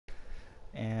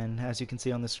And as you can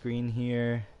see on the screen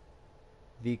here,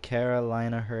 the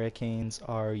Carolina Hurricanes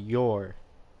are your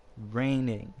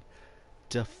reigning,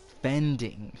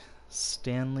 defending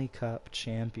Stanley Cup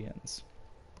champions.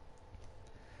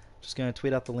 Just going to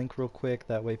tweet out the link real quick,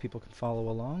 that way people can follow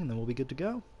along, and then we'll be good to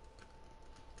go.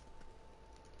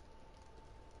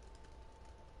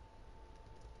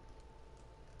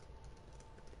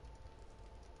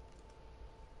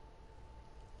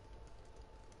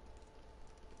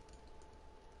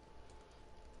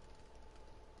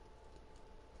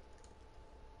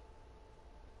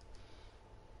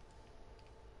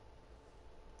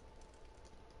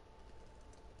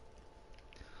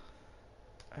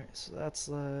 Alright, so that's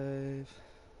live.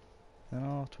 And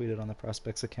I'll tweet it on the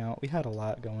Prospects account. We had a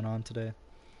lot going on today.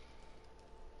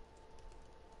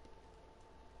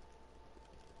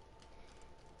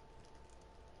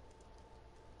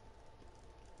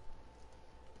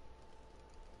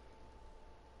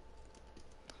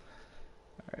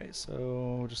 Alright,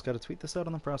 so just got to tweet this out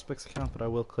on the Prospects account, but I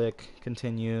will click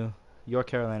continue. Your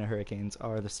Carolina Hurricanes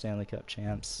are the Stanley Cup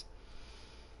champs.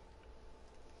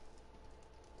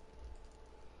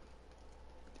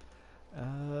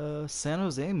 San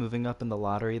Jose moving up in the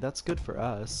lottery. That's good for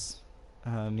us.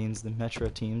 Means the Metro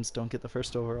teams don't get the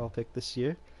first overall pick this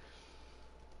year.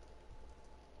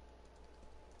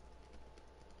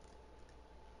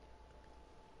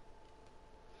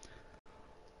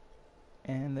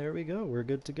 And there we go. We're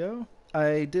good to go.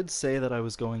 I did say that I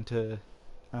was going to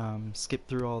skip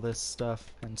through all this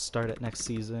stuff and start it next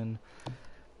season.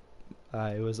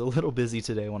 I was a little busy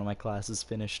today. One of my classes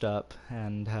finished up,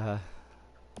 and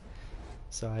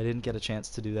so I didn't get a chance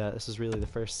to do that. This is really the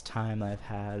first time I've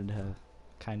had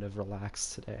kind of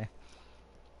relaxed today.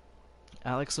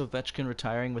 Alex Ovechkin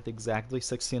retiring with exactly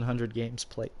 1,600 games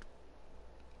played.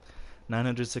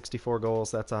 964 goals,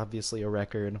 that's obviously a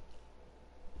record.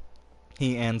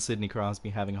 He and Sidney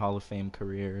Crosby having Hall of Fame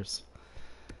careers.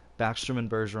 Backstrom and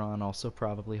Bergeron also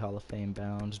probably Hall of Fame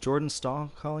bound. Jordan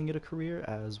Stahl calling it a career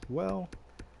as well.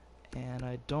 And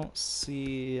I don't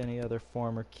see any other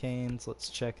former Canes. Let's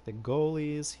check the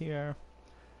goalies here.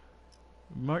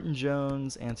 Martin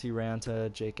Jones, Antti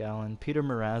Ranta, Jake Allen, Peter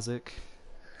Mrazek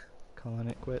calling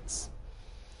it quits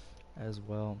as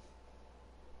well.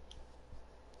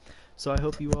 So I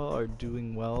hope you all are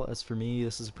doing well. As for me,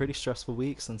 this is a pretty stressful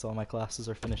week since all my classes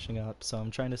are finishing up. So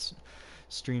I'm trying to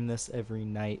stream this every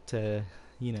night to,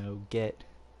 get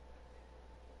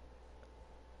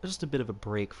just a bit of a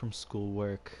break from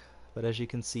schoolwork. But as you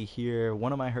can see here,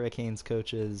 one of my Hurricanes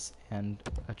coaches and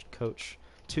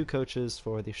two coaches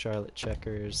for the Charlotte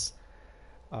Checkers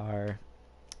are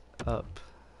up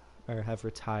or have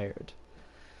retired.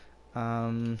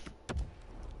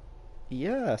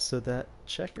 Yeah, so that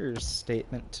Checkers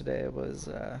statement today was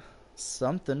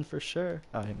something for sure.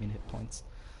 Oh, I didn't mean hit points.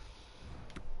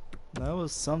 That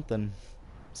was something.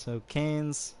 So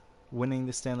Canes winning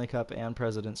the Stanley Cup and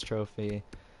President's Trophy,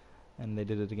 and they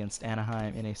did it against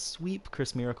Anaheim in a sweep.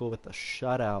 Chris Miracle with the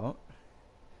shutout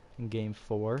in Game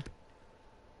 4.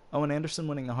 Owen Anderson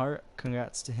winning the Hart.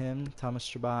 Congrats to him. Thomas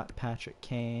Chabot, Patrick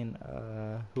Kane,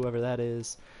 whoever that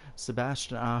is.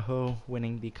 Sebastian Aho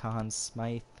winning the Conn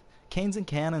Smythe. Canes and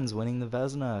Cannons winning the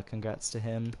Vezina. Congrats to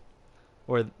him.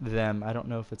 Or them. I don't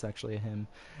know if it's actually a him.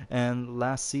 And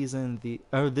this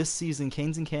season,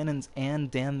 Canes and Cannons and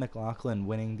Dan McLaughlin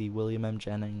winning the William M.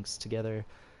 Jennings together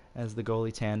as the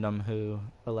goalie tandem who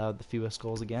allowed the fewest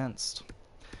goals against.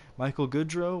 Michael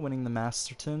Goodrow winning the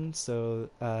Masterton, so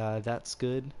that's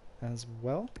good as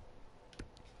well.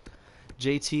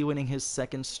 JT winning his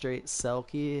second straight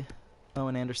Selke.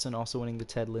 Owen Anderson also winning the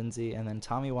Ted Lindsay, and then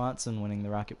Tommy Watson winning the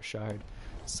Rocket Richard.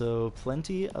 So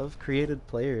plenty of created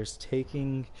players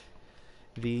taking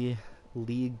the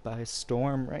league by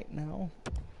storm right now.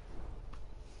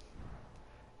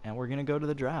 And we're going to go to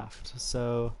the draft.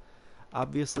 So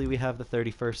obviously we have the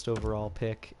 31st overall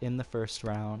pick in the first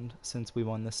round since we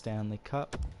won the Stanley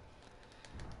Cup.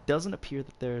 Doesn't appear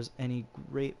that there's any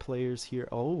great players here.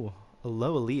 Oh, a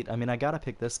low elite. I mean, I gotta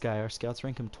pick this guy. Our scouts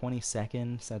rank him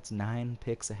 22nd, so that's 9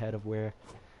 picks ahead of where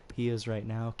he is right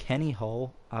now. Kenny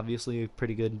Hull, obviously a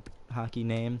pretty good hockey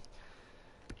name.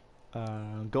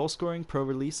 Goal scoring, pro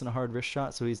release, and a hard wrist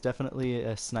shot, so he's definitely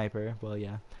a sniper. Well,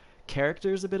 yeah.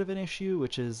 Character is a bit of an issue,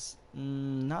 which is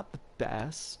not the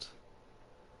best.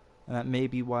 And that may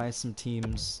be why some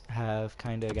teams have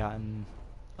kind of gotten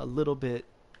a little bit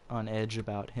on edge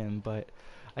about him, but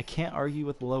I can't argue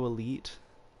with low elite,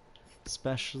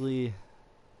 especially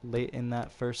late in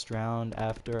that first round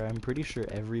after I'm pretty sure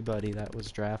everybody that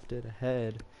was drafted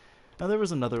ahead Now there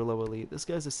was another low elite. This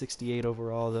guy's a 68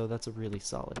 overall, though. That's a really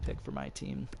solid pick for my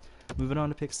team. Moving on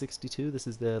to pick 62. This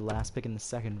is the last pick in the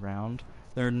second round.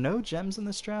 There are no gems in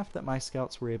this draft that my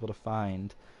scouts were able to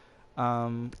find.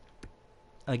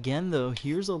 Again, though,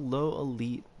 here's a low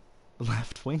elite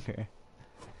left winger.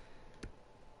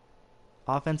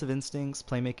 Offensive instincts,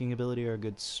 playmaking ability are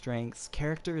good strengths.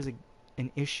 Character is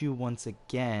an issue once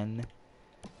again.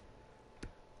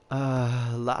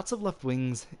 Lots of left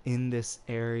wings in this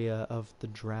area of the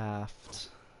draft.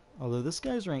 Although this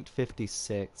guy's ranked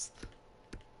 56th.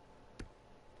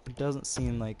 It doesn't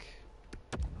seem like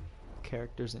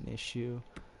character's an issue.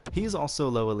 He's also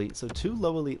low elite, so 2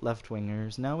 low elite left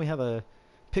wingers. Now we have a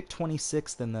pick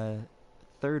 26th in the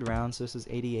third round, so this is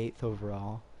 88th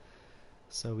overall.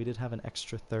 So we did have an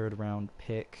extra third round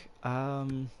pick. I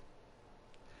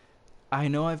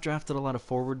know I've drafted a lot of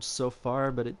forwards so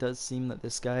far, but it does seem that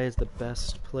this guy is the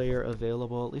best player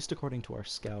available, at least according to our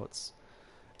scouts.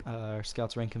 Our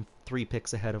scouts rank him 3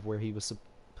 picks ahead of where he was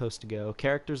supposed to go.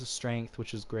 Character's a strength,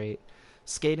 which is great.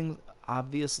 Skating,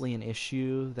 obviously an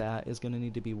issue that is going to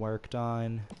need to be worked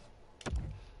on.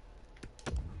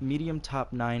 Medium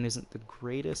top 9 isn't the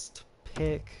greatest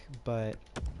pick, but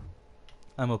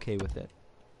I'm okay with it.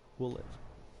 We'll live.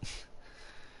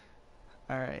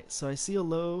 Alright, so I see a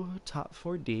low top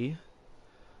 4D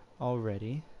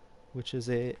already, which is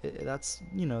that's,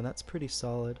 you know, that's pretty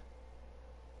solid.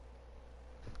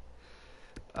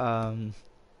 Sorry,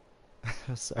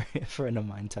 a friend of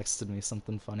mine texted me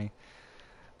something funny.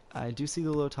 I do see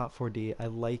the low top 4D. I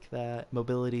like that.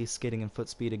 Mobility, skating, and foot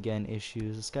speed, again,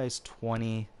 issues. This guy's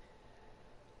 20.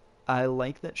 I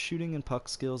like that shooting and puck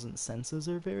skills and senses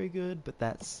are very good, but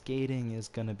that skating is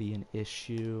going to be an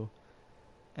issue.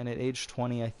 And at age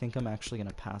 20, I think I'm actually going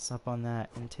to pass up on that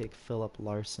and take Philip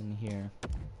Larson here.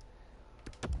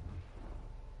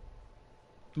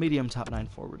 Medium top 9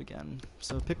 forward again.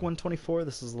 So pick 124.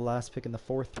 This is the last pick in the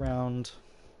 4th round.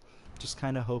 Just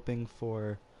kind of hoping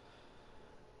for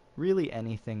really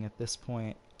anything at this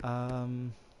point.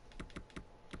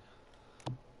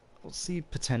 We'll see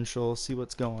potential, see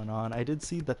what's going on. I did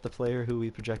see that the player who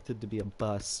we projected to be a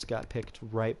bust got picked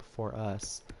right before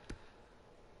us.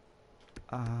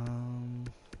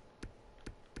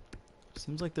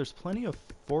 Seems like there's plenty of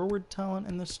forward talent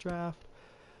in this draft.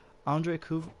 Andre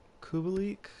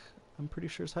Kubalik, I'm pretty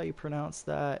sure is how you pronounce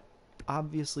that.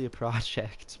 Obviously a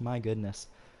project, my goodness.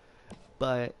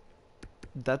 But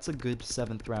that's a good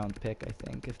 7th round pick, I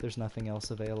think, if there's nothing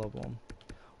else available.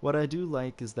 What I do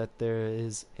like is that there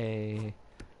is a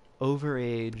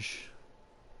overage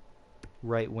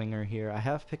right winger here. I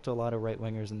have picked a lot of right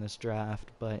wingers in this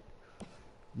draft, but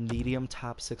medium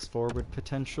top 6 forward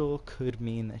potential could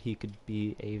mean that he could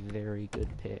be a very good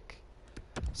pick.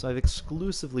 So I've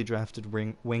exclusively drafted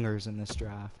wingers in this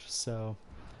draft, so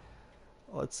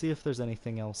let's see if there's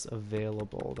anything else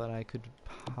available that I could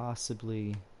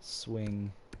possibly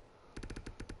swing.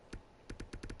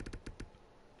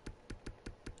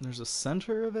 There's a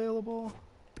center available?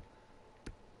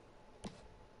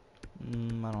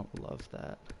 I don't love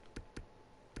that.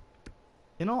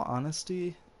 In all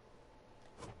honesty,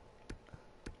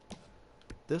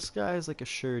 this guy is like a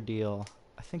sure deal.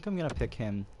 I think I'm gonna pick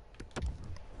him.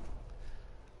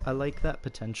 I like that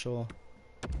potential,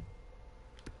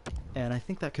 and I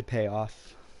think that could pay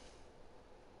off.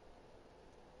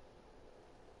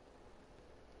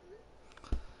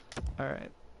 Alright.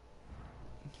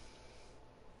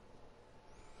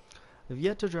 I've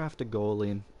yet to draft a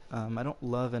goalie. I don't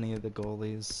love any of the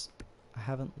goalies. I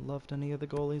haven't loved any of the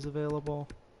goalies available.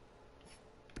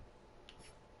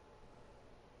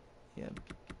 Yeah.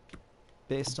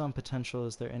 Based on potential,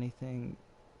 is there anything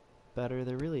better?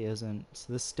 There really isn't.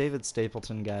 So this David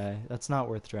Stapleton guy, that's not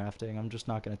worth drafting. I'm just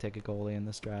not going to take a goalie in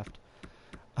this draft.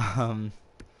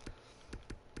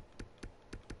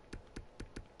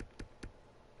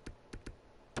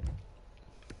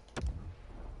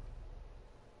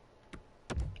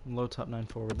 Low top 9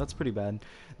 forward. That's pretty bad.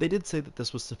 They did say that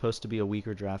this was supposed to be a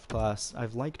weaker draft class.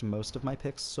 I've liked most of my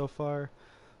picks so far,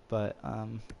 but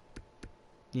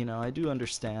you know, I do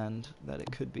understand that it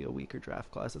could be a weaker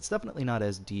draft class. It's definitely not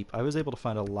as deep. I was able to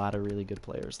find a lot of really good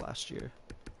players last year.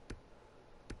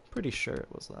 Pretty sure it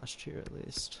was last year at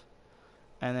least.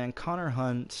 And then Connor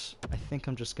Hunt, I think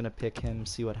I'm just going to pick him,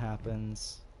 see what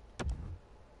happens.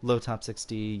 Low top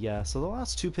 60, yeah. So the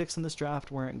last 2 picks in this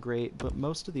draft weren't great, but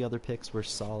most of the other picks were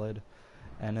solid.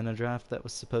 And in a draft that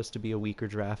was supposed to be a weaker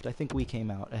draft, I think we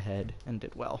came out ahead and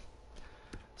did well.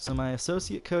 So my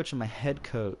associate coach and my head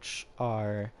coach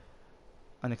are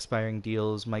on expiring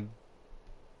deals. My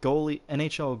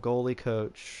NHL goalie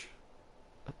coach,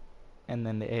 and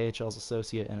then the AHL's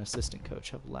associate and assistant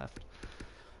coach have left.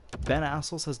 Ben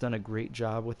Assels has done a great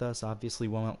job with us. Obviously,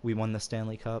 we won the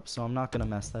Stanley Cup, so I'm not going to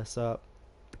mess this up.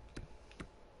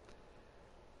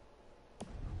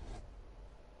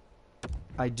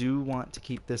 I do want to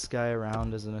keep this guy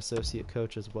around as an associate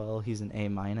coach as well. He's an A-,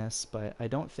 but I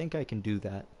don't think I can do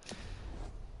that.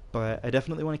 But I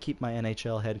definitely want to keep my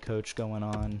NHL head coach going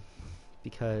on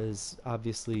because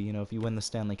obviously, you know, if you win the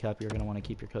Stanley Cup, you're going to want to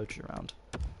keep your coach around.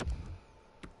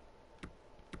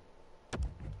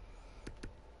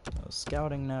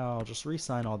 Scouting now. I'll just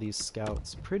re-sign all these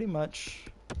scouts. Pretty much,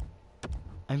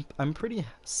 I'm pretty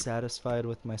satisfied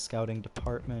with my scouting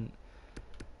department.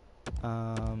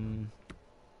 I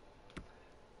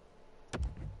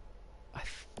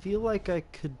feel like I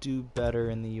could do better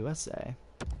in the USA.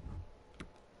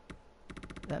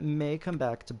 That may come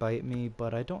back to bite me,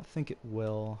 but I don't think it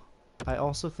will. I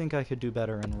also think I could do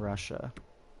better in Russia.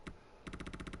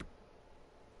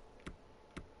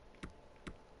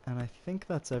 And I think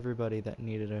that's everybody that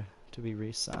needed to be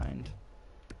re-signed.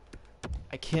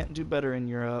 I can't do better in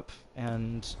Europe,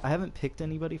 and I haven't picked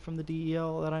anybody from the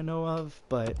DEL that I know of,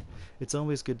 but it's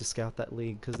always good to scout that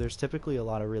league because there's typically a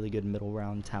lot of really good middle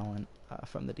round talent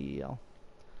from the DEL.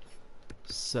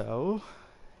 So,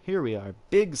 here we are.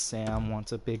 Big Sam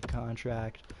wants a big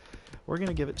contract. We're going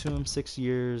to give it to him 6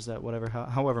 years at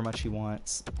however much he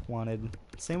wanted.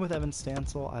 Same with Evan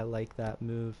Stansel. I like that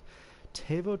move.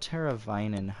 Teuvo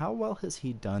Teravainen, how well has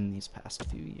he done these past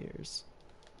few years?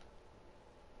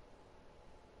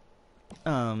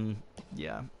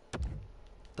 Yeah.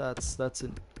 That's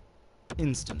an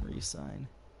instant re-sign.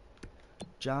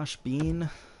 Josh Bean.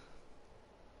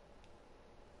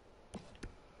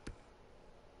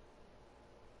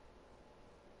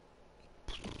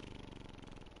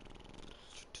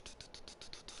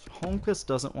 Holmquist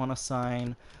doesn't want to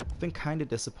sign. I've been kind of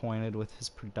disappointed with his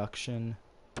production.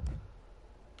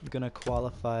 I'm gonna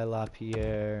qualify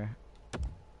LaPierre.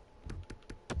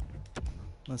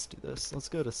 Let's do this. Let's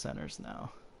go to centers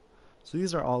now. So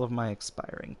these are all of my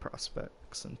expiring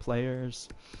prospects and players.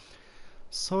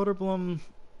 Soderblom,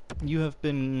 you have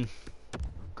been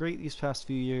great these past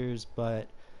few years, but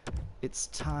it's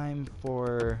time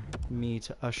for me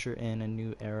to usher in a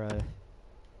new era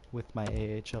with my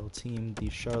AHL team, the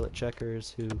Charlotte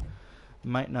Checkers, who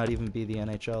might not even be the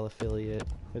NHL affiliate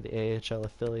or the AHL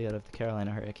affiliate of the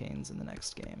Carolina Hurricanes in the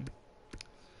next game.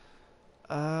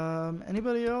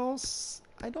 Anybody else?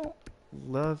 I don't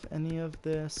love any of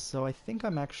this, so I think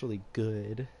I'm actually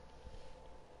good.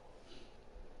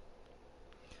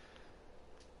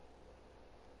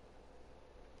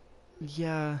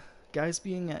 Yeah, guys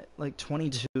being at like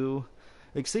 22,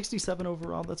 like 67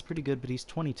 overall, that's pretty good, but he's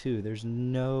 22. There's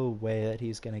no way that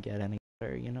he's gonna get any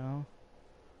better, you know?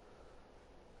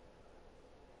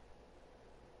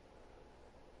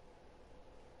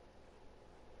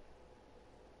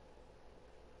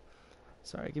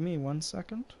 Sorry, give me 1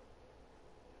 second.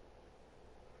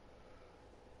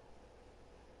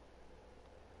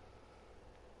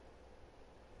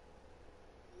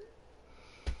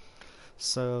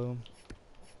 So,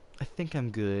 I think I'm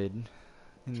good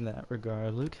in that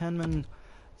regard. Luke Henman,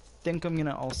 think I'm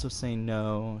gonna also say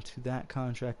no to that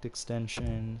contract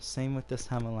extension. Same with this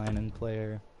Hämäläinen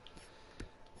player.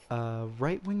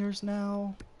 Right wingers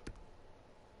now.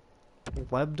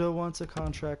 Lebdo wants a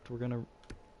contract. We're gonna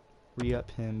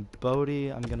re-up him.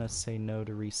 Bodie, I'm gonna say no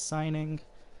to re-signing.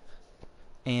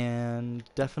 And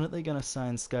definitely gonna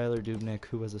sign Skylar Dubnyk,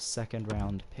 who was a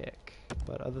second-round pick.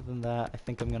 But other than that, I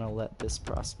think I'm gonna let this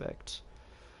prospect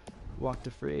walk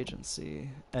to free agency.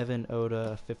 Evan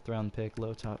Oda, 5th-round pick,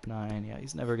 low top 9. Yeah,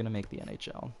 he's never gonna make the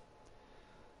NHL.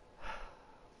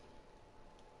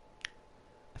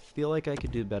 I feel like I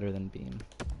could do better than Bean.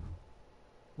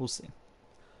 We'll see.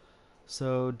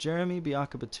 So Jeremy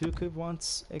Biakabatukov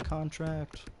wants a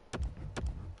contract.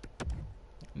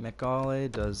 McAuley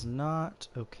does not.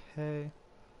 Okay.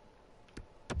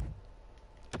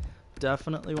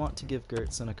 Definitely want to give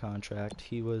Gertson a contract.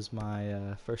 He was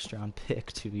my first-round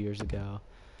pick 2 years ago.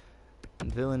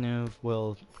 And Villeneuve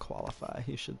will qualify.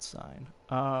 He should sign.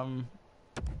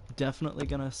 Definitely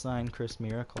gonna sign Chris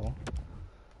Miracle.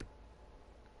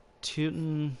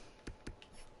 Teuton.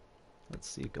 Let's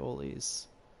see, goalies.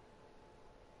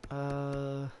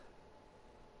 I'll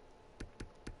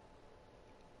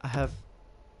have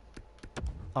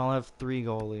 3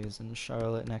 goalies in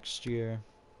Charlotte next year.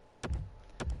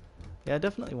 Yeah, I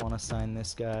definitely want to sign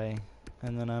this guy,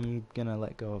 and then I'm gonna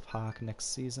let go of Hawk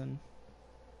next season.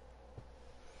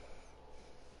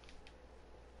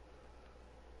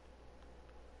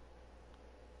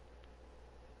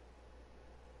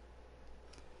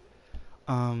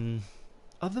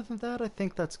 Other than that, I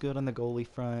think that's good on the goalie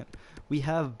front. We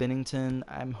have Binnington.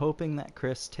 I'm hoping that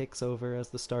Chris takes over as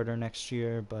the starter next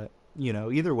year, but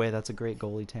either way, that's a great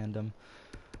goalie tandem.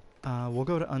 We'll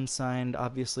go to unsigned.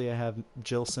 Obviously, I have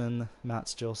Gilson,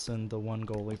 Mats Gilson, the one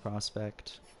goalie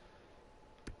prospect.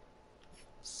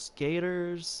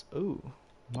 Skaters. Ooh,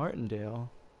 Martindale.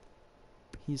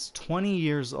 He's 20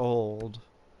 years old.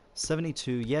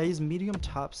 72. Yeah, he's medium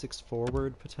top 6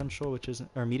 forward potential, which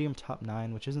isn't, or medium top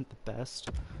 9, which isn't the best.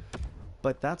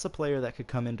 But that's a player that could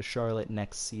come into Charlotte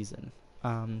next season.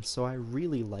 So I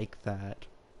really like that.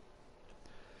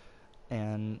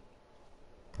 And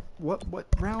what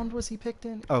round was he picked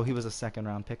in? Oh, he was a second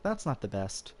round pick. That's not the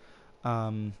best.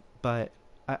 But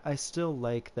I still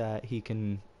like that he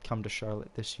can come to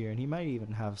Charlotte this year, and he might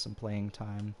even have some playing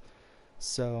time.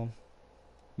 So,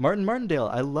 Martin Martindale,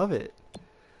 I love it.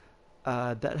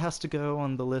 That has to go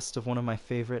on the list of one of my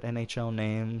favorite NHL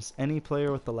names. Any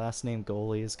player with the last name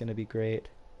goalie is going to be great.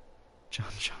 John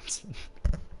Johnson.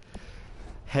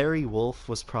 Harry Wolf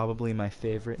was probably my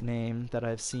favorite name that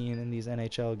I've seen in these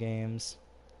NHL games.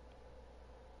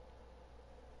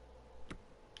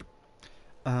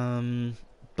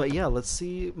 But yeah, let's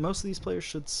see. Most of these players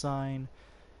should sign.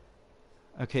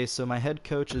 Okay, so my head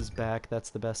coach is back. That's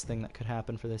the best thing that could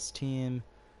happen for this team.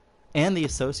 And the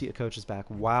associate coach is back.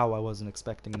 Wow, I wasn't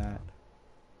expecting that.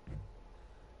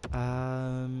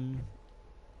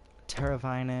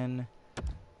 Teravainen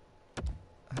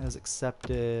has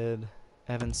accepted.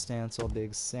 Evan Stansel,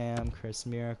 Big Sam, Chris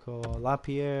Miracle,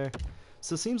 LaPierre.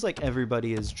 So it seems like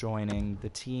everybody is joining the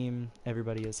team.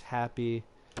 Everybody is happy.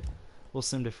 We'll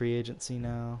send to free agency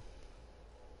now.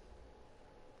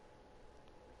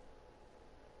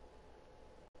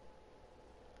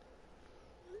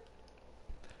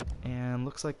 And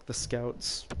looks like the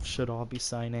scouts should all be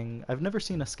signing. I've never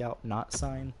seen a scout not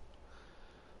sign.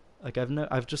 Like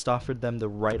I've just offered them the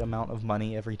right amount of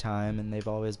money every time, and they've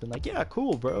always been like, "Yeah,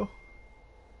 cool, bro."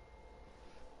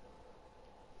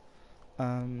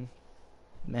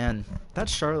 Man, that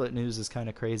Charlotte news is kind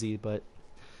of crazy, but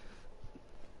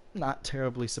not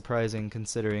terribly surprising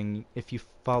considering if you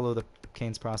follow the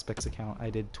Canes Prospects account, I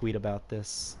did tweet about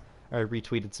this, or I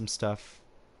retweeted some stuff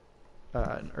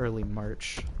in early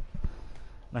March.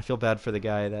 And I feel bad for the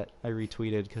guy that I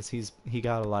retweeted because he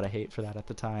got a lot of hate for that at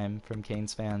the time from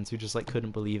Canes fans who just like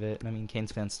couldn't believe it. And I mean,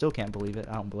 Canes fans still can't believe it.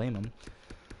 I don't blame him.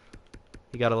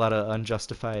 He got a lot of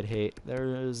unjustified hate.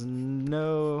 There is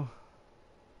no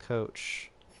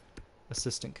coach,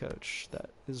 assistant coach, that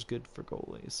is good for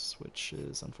goalies, which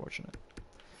is unfortunate.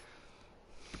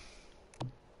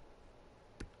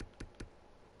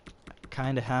 I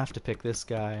kind of have to pick this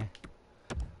guy.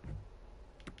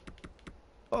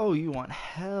 Oh, you want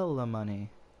hella money.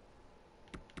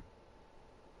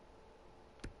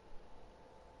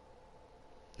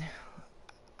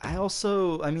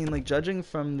 I mean, like, judging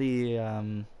from the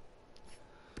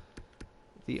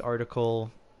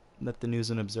article that the News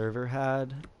and Observer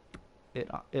had,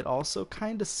 it also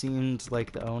kind of seemed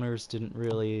like the owners didn't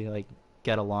really like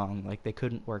get along, like they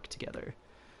couldn't work together.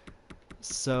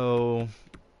 So,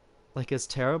 like, as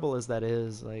terrible as that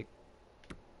is, like,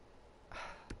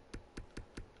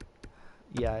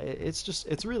 yeah,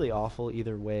 it's really awful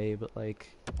either way, but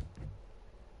like,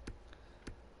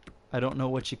 I don't know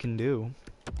what you can do.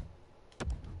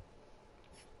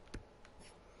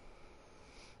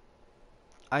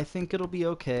 I think it'll be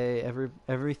okay.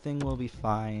 Everything will be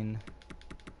fine.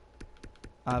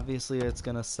 Obviously, it's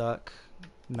gonna suck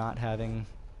not having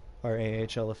our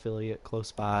AHL affiliate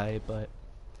close by, but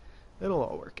it'll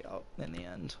all work out in the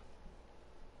end.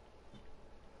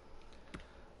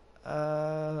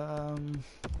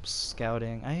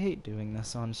 Scouting. I hate doing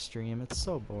this on stream. It's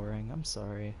so boring. I'm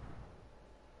sorry.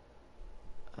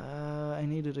 I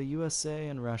needed a USA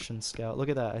and Russian scout. Look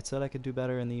at that. I said I could do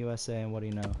better in the USA, and what do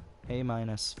you know? A-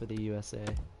 for the USA.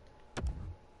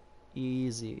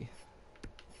 Easy.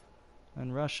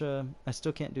 And Russia, I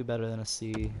still can't do better than a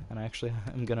C, and actually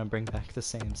I'm gonna bring back the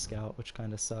same scout, which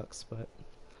kinda sucks, but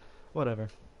whatever.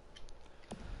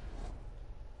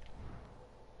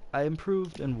 I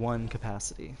improved in one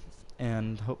capacity,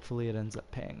 and hopefully it ends up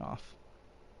paying off.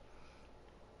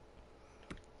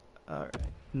 Alright,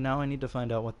 now I need to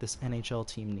find out what this NHL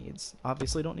team needs.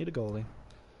 Obviously don't need a goalie.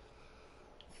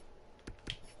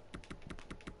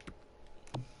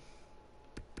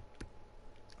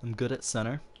 I'm good at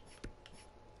center.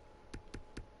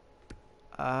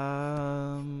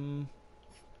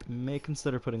 May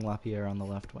consider putting LaPierre on the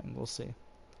left wing. We'll see.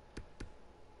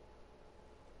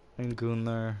 And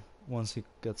Gunler, once he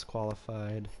gets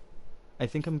qualified. I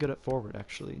think I'm good at forward,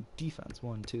 actually. Defense,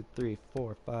 1, 2, 3,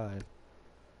 4, 5.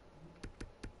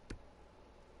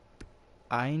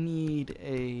 I need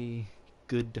a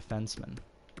good defenseman.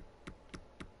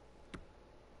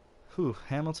 Whew,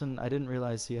 Hamilton, I didn't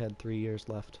realize he had 3 years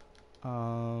left.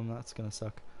 That's gonna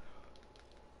suck.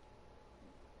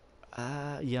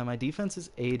 Yeah, my defense is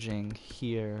aging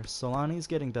here. Solani's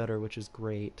getting better, which is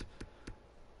great.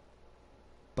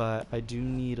 But I do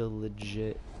need a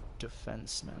legit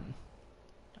defenseman.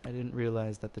 I didn't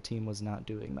realize that the team was not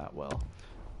doing that well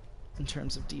in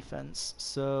terms of defense.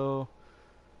 So,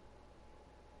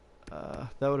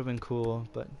 that would have been cool,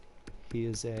 but he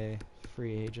is a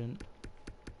free agent.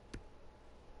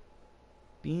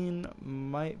 Bean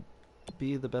might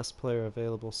be the best player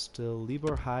available still.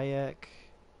 Libor Hayek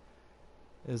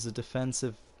is a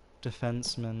defensive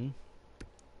defenseman.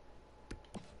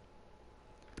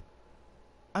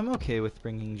 I'm okay with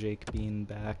bringing Jake Bean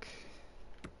back.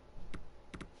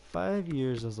 5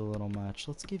 years is a little much.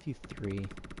 Let's give you 3.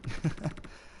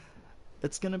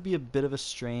 It's going to be a bit of a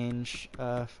strange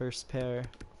first pair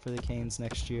for the Canes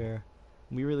next year.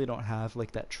 We really don't have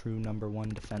like that true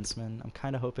 #1 defenseman. I'm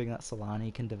kind of hoping that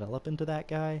Solani can develop into that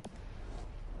guy.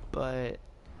 But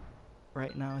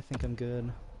right now I think I'm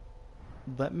good.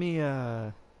 Let me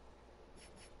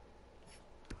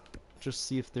just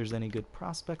see if there's any good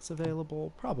prospects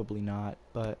available. Probably not,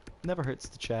 but never hurts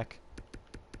to check.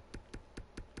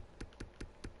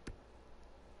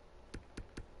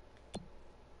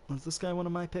 Was this guy one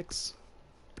of my picks?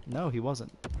 No, he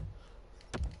wasn't.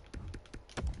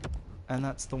 And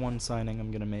that's the one signing I'm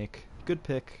gonna make. Good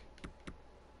pick.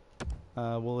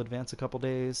 We'll advance a couple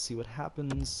days, see what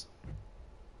happens.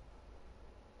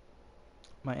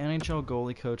 My NHL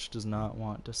goalie coach does not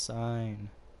want to sign.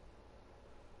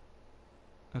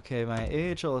 Okay, my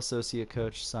AHL associate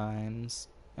coach signs,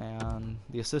 and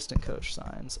the assistant coach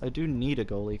signs. I do need a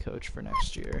goalie coach for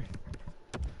next year.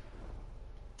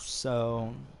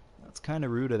 So, that's kind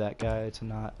of rude of that guy to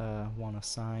not want to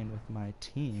sign with my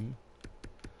team.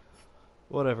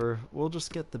 Whatever, we'll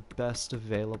just get the best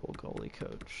available goalie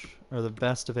coach, or the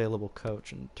best available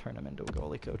coach, and turn him into a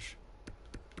goalie coach.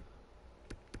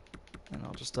 And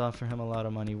I'll just offer him a lot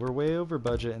of money. We're way over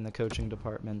budget in the coaching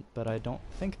department, but I don't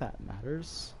think that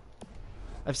matters.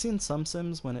 I've seen some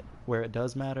sims where it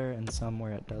does matter, and some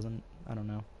where it doesn't. I don't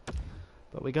know.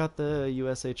 But we got the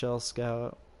USHL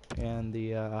scout and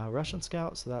the Russian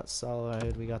scout, so that's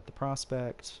solid. We got the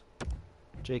prospect,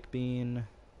 Jake Bean,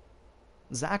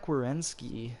 Zach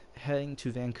Werenski heading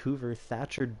to Vancouver,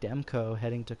 Thatcher Demko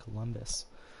heading to Columbus.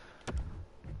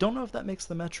 Don't know if that makes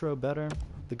the Metro better.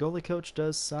 The goalie coach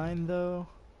does sign, though.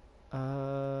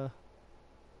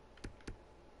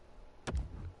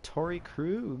 Torrey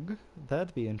Krug.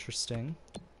 That'd be interesting.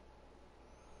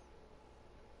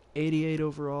 88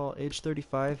 overall, age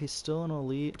 35. He's still an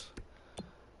elite.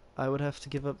 I would have to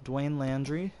give up Dwayne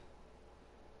Landry,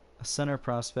 a center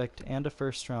prospect, and a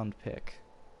first-round pick.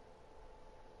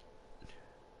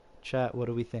 Chat, what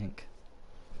do we think?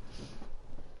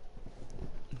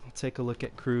 I'll take a look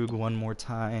at Krug one more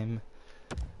time.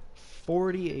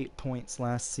 48 points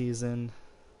last season.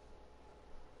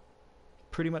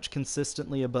 Pretty much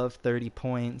consistently above 30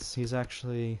 points. He's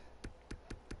actually,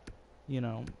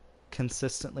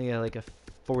 consistently like a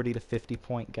 40 to 50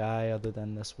 point guy other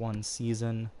than this one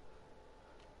season.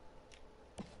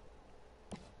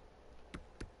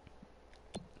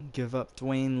 Give up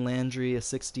Dwayne Landry, a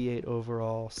 68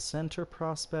 overall center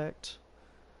prospect.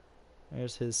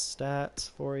 There's his stats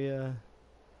for you.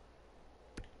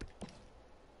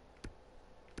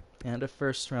 And a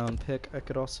first round pick. I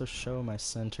could also show my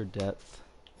center depth.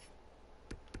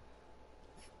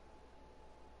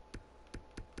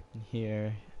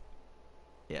 Here.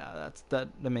 Yeah, that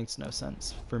makes no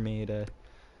sense for me to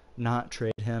not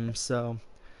trade him. So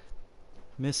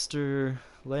Mr.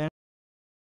 Landry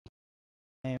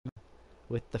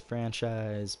with the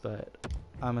franchise, but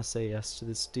I'm gonna say yes to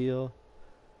this deal.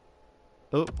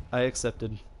 Oh, I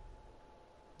accepted.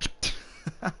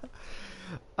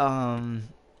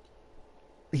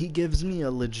 He gives me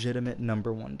a legitimate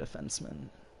 #1 defenseman,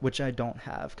 which I don't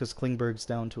have because Klingberg's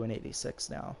down to an 86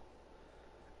 now.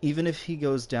 Even if he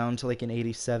goes down to like an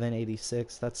 87,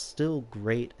 86, that's still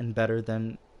great and better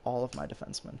than all of my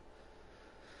defensemen.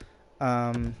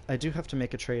 I do have to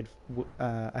make a trade.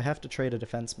 I have to trade a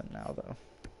defenseman now, though.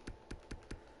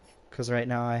 Because right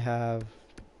now I have...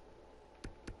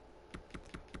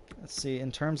 Let's see,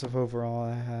 in terms of overall,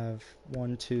 I have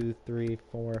 1, 2, 3,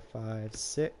 4, 5,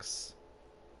 6...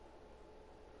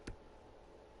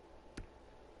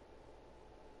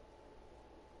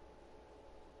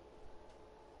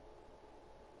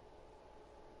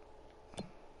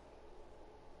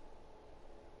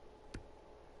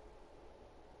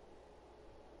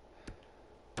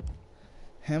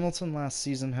 Hamilton last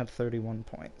season had 31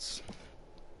 points.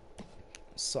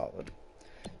 Solid.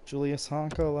 Julius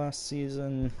Honka last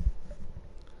season,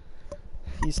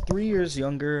 he's 3 years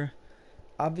younger.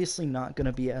 Obviously not going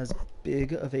to be as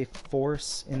big of a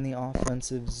force in the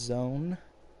offensive zone.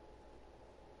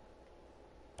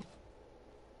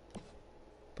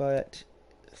 But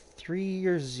 3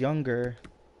 years younger.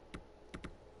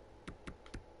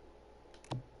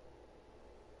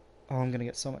 Oh, I'm going to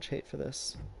get so much hate for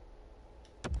this.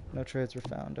 No trades were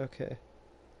found. Okay.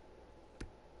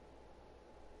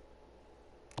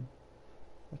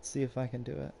 Let's see if I can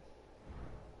do it.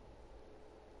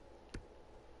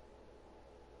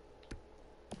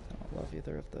 I don't love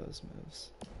either of those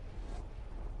moves.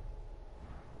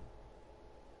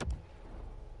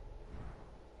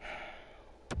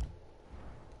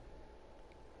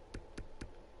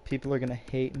 People are going to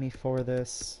hate me for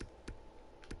this.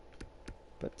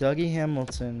 But Dougie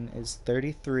Hamilton is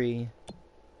 33.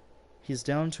 He's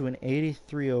down to an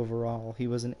 83 overall. He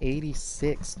was an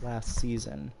 86 last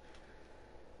season.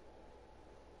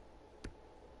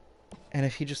 And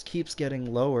if he just keeps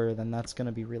getting lower, then that's going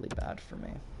to be really bad for me.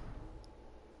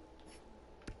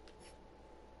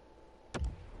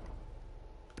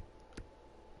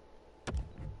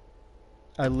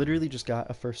 I literally just got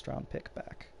a first round pick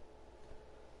back.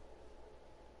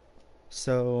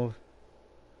 So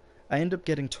I end up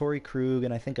getting Torrey Krug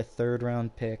and I think a third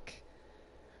round pick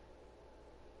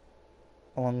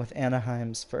along with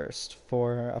Anaheim's first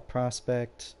for a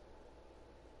prospect.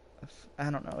 I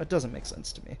don't know. It doesn't make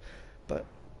sense to me. But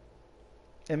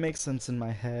it makes sense in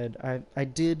my head. I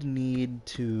did need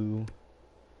to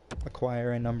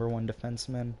acquire a number 1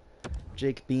 defenseman.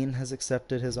 Jake Bean has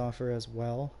accepted his offer as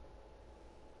well.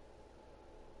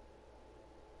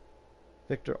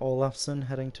 Victor Olofsson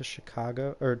heading to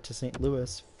Chicago, or to St.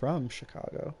 Louis from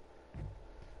Chicago.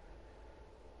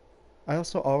 I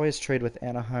also always trade with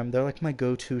Anaheim. They're like my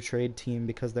go-to trade team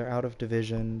because they're out of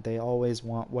division. They always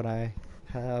want what I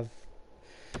have,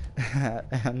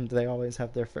 and they always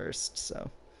have their first, so.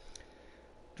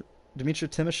 Dmitry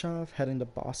Timashov heading to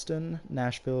Boston.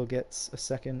 Nashville gets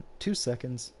 2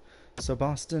 seconds. So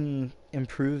Boston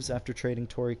improves after trading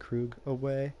Torrey Krug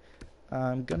away.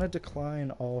 I'm gonna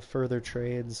decline all further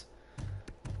trades.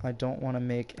 I don't want to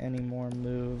make any more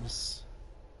moves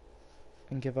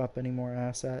and give up any more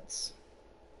assets.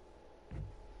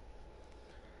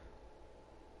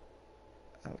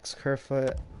 Alex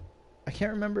Kerfoot. I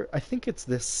can't remember. I think it's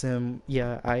this sim.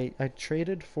 Yeah, I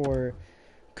traded for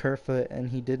Kerfoot and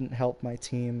he didn't help my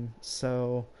team,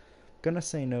 so I'm gonna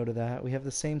say no to that. We have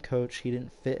the same coach. He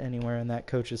didn't fit anywhere in that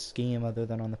coach's scheme other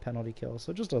than on the penalty kill,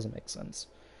 so it just doesn't make sense.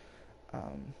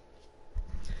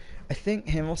 I think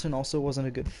Hamilton also wasn't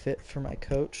a good fit for my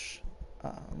coach,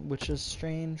 which is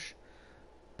strange,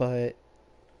 but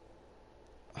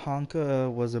Honka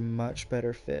was a much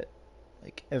better fit,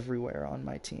 like everywhere on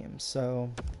my team, so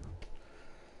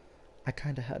I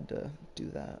kind of had to do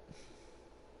that.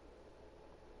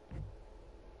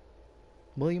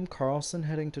 William Karlsson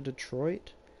heading to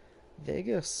Detroit.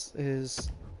 Vegas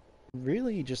is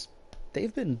really just,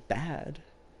 they've been bad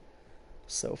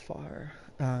so far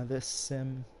this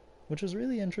sim, which is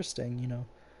really interesting, you know.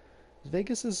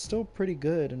 Vegas is still pretty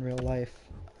good in real life.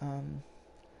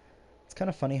 It's kind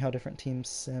of funny how different teams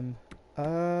sim.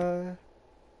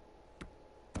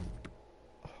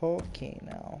 Okay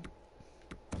now.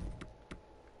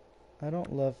 I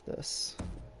don't love this.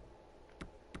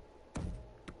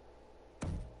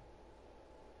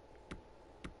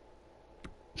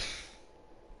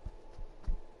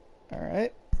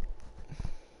 Alright.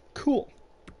 Cool.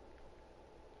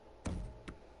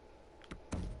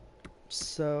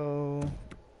 So,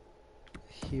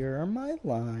 here are my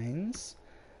lines.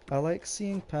 I like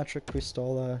seeing Patrick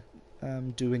Pistola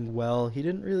doing well. He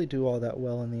didn't really do all that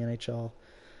well in the NHL.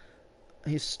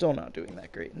 He's still not doing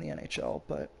that great in the NHL,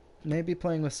 but maybe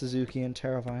playing with Suzuki and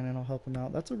Teravainen will help him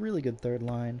out. That's a really good third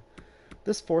line.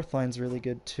 This fourth line's really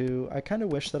good too. I kind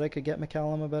of wish that I could get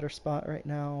McCallum a better spot right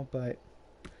now, but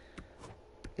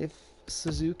if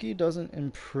Suzuki doesn't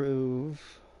improve...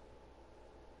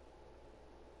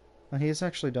 He's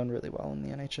actually done really well in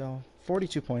the NHL.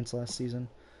 42 points last season.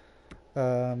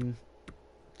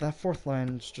 That fourth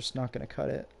line's just not going to cut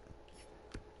it.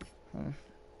 Huh.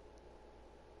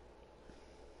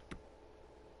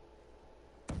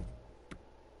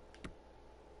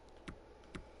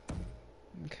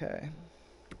 Okay.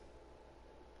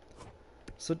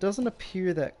 So it doesn't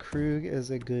appear that Krug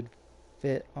is a good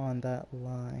fit on that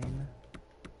line.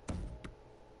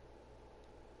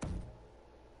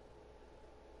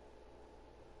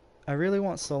 I really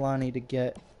want Solani to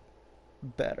get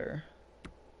better.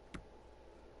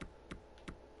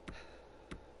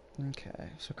 Okay,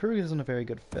 so Krug isn't a very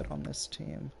good fit on this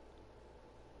team.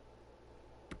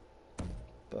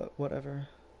 But whatever.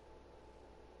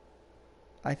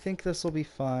 I think this will be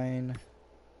fine.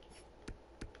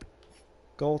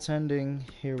 Goaltending,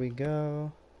 here we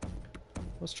go.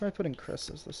 Let's try putting Chris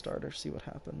as the starter, see what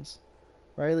happens.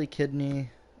 Riley Kidney,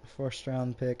 a first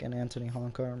round pick, and Anthony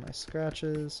Honka are my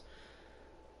scratches.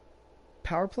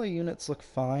 Power play units look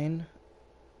fine.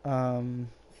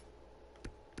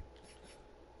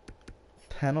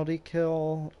 Penalty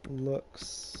kill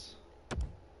looks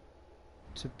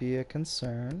to be a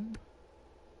concern.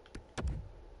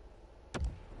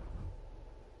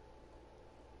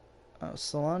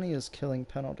 Solani is killing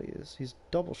penalties. He's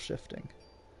double shifting.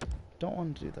 Don't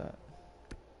want to do that.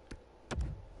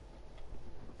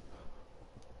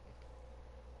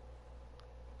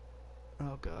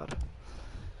 Oh god.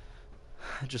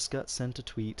 I just got sent a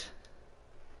tweet.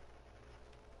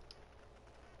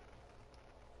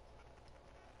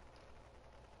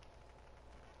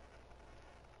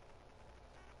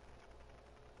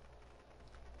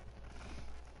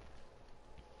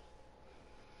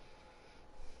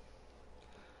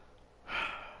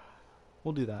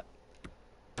 We'll do that.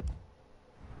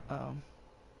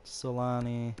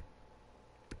 Solani.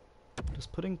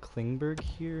 Just putting Klingberg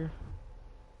here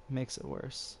makes it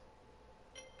worse.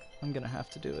 I'm gonna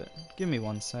have to do it. Give me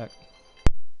 1 sec.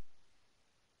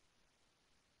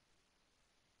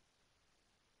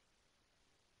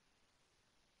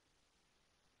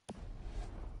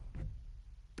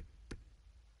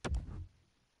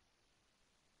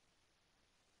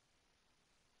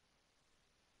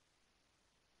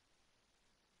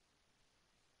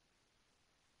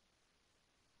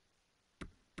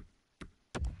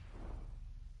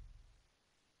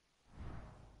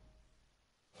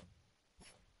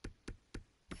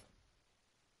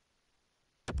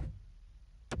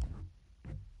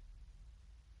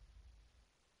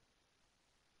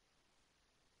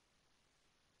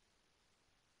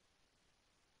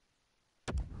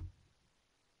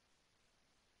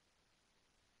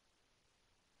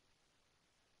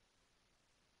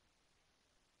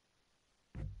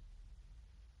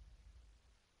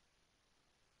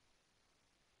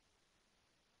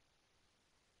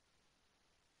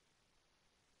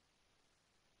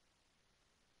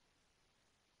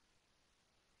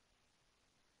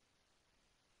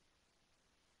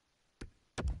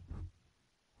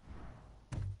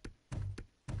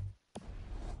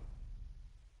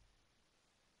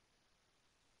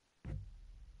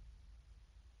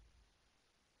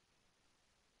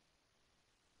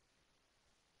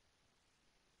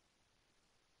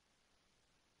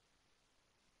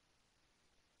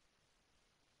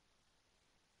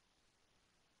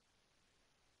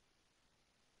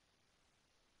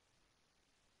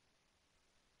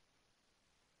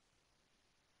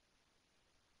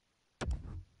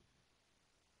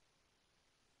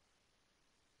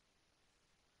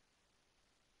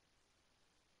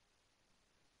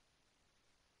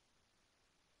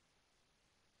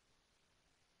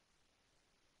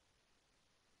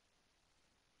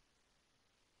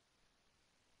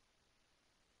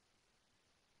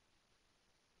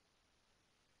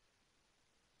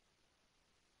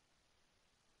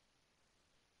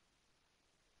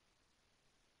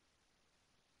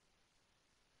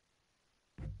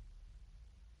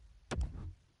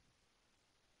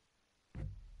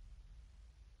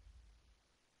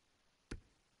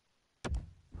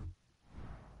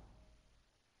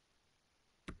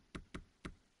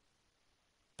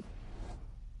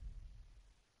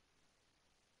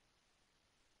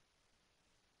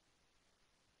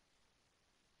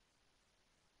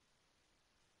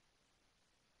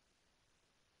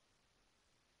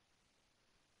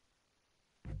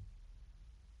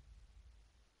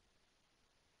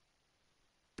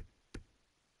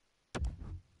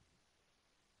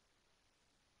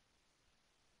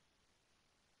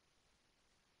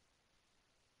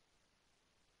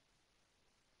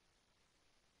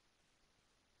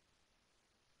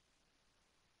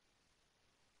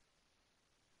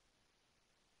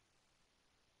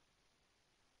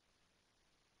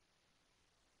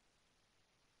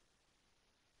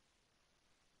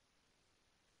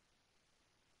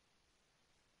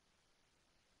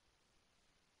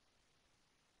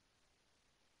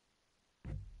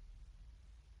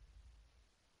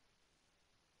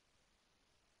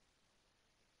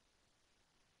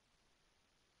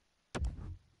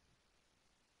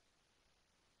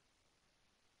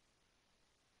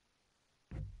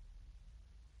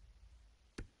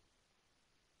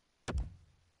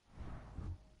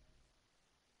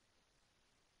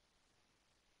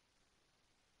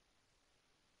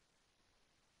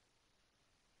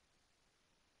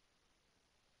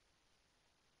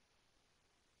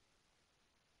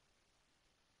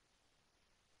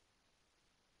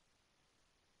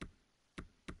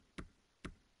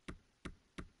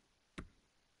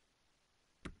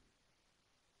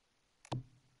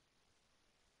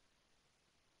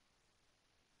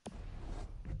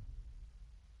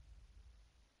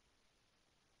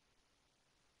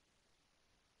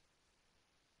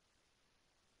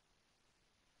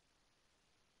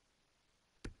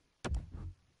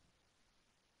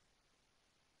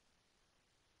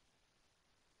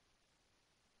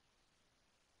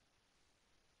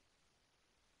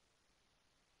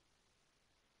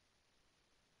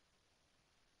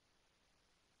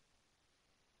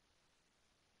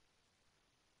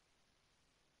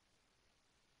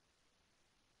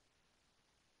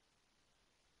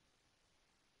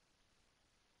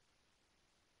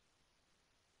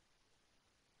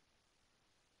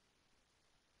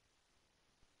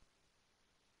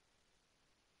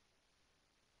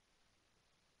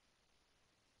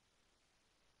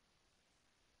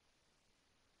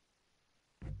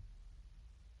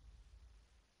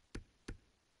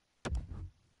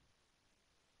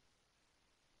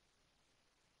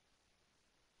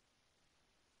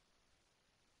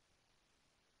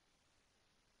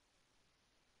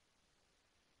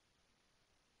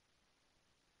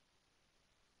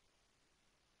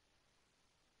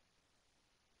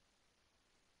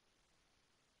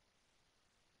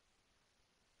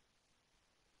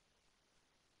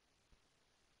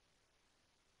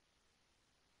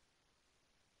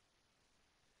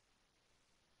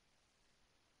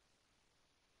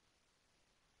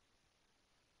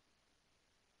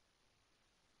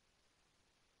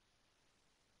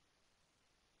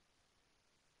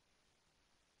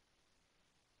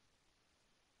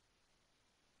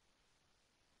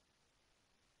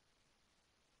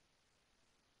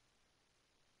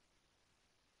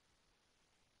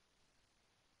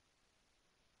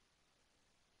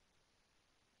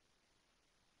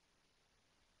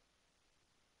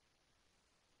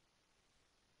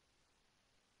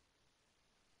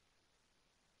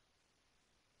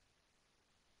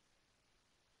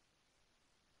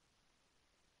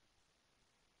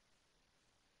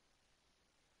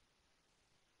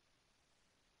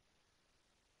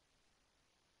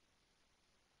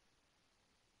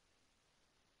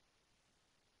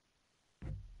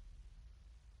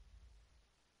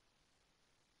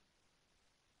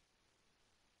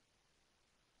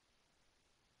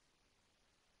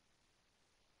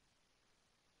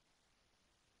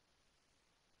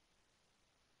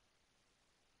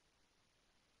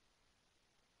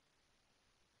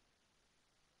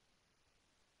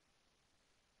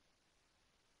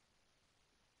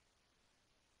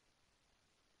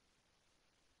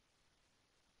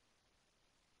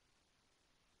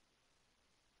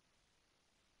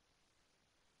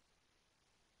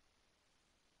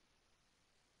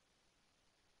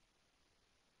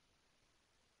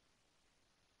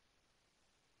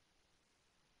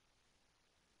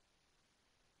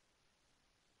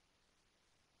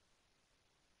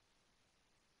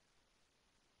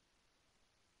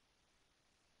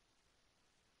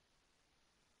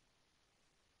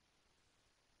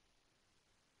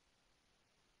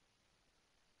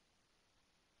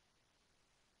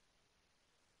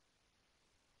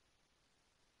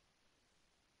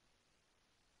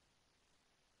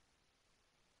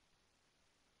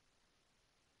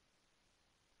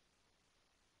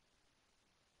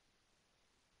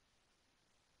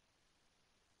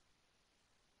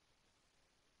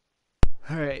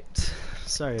 Alright,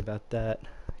 sorry about that.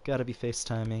 Gotta be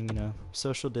FaceTiming, you know,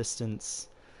 social distance.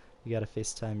 You gotta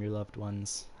FaceTime your loved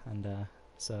ones, and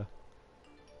so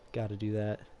gotta do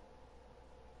that.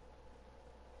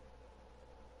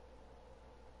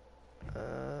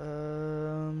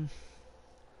 Um,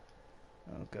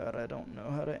 oh god, I don't know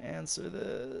how to answer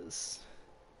this.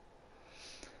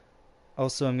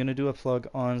 Also, I'm gonna do a plug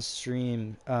on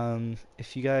stream.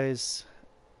 If you guys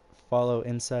follow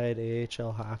Inside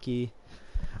AHL Hockey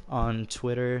on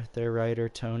Twitter, their writer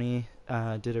Tony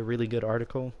did a really good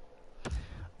article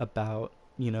about,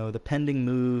 you know, the pending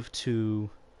move to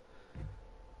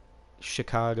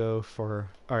Chicago for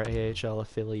our AHL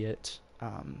affiliate.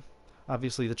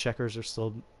 Obviously, the Checkers are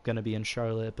still going to be in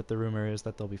Charlotte, but the rumor is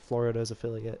that they'll be Florida's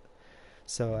affiliate.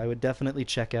 So I would definitely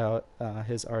check out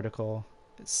his article.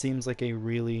 It seems like a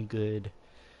really good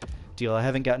deal. I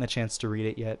haven't gotten a chance to read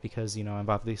it yet because, you know, I've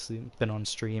obviously been on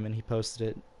stream and he posted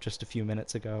it just a few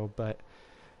minutes ago, but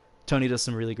Tony does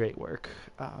some really great work.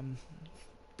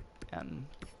 And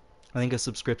I think a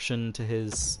subscription to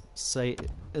his site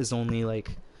is only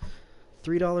like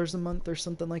 $3 a month or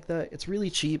something like that. It's really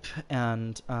cheap,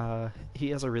 and he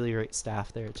has a really great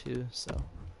staff there too. So,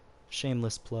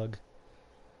 shameless plug.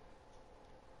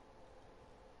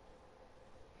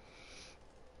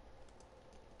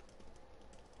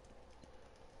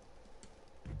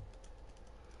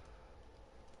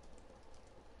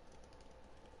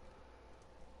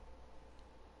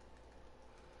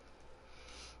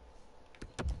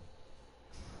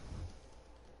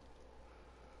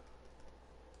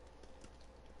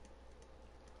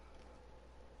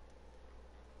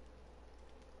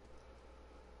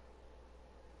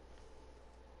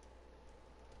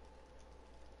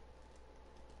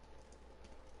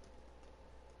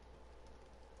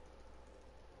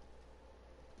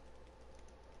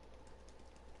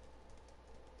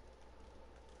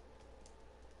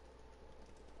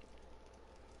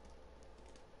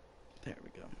 There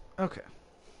we go. Okay.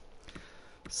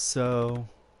 So,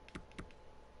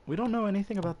 we don't know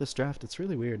anything about this draft. It's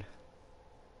really weird.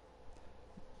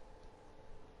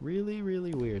 Really,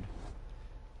 really weird.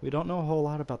 We don't know a whole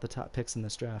lot about the top picks in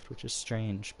this draft, which is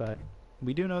strange, but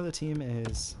we do know the team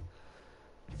is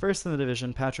first in the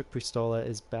division. Patrick Pistola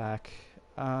is back.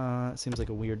 It seems like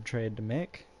a weird trade to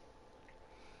make.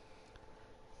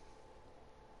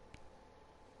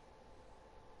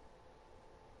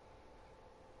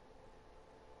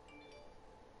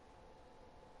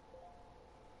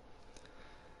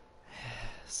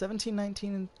 Seventeen,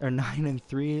 19, or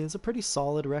 9-3 is a pretty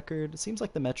solid record. It seems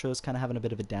like the Metro's kind of having a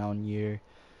bit of a down year.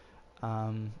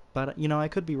 But, you know, I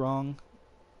could be wrong.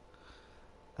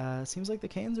 Seems like the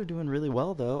Canes are doing really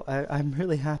well, though. I'm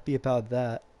really happy about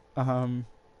that. Um,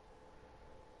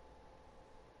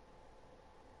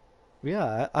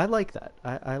 yeah, I like that.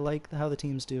 I like how the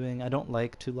team's doing. I don't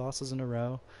like 2 losses in a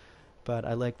row, but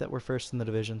I like that we're first in the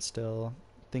division still.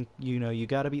 Think, you know, you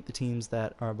got to beat the teams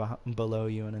that are below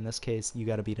you, and in this case, you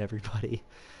got to beat everybody.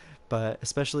 But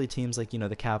especially teams like, you know,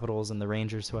 the Capitals and the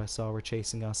Rangers, who I saw were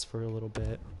chasing us for a little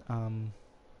bit.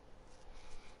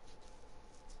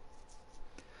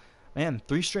 Man,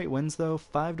 3 straight wins though,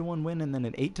 5-1 win, and then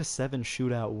an 8-7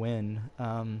 shootout win.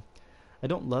 I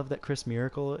don't love that Chris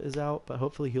Miracle is out, but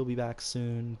hopefully he'll be back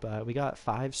soon. But we got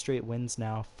 5 straight wins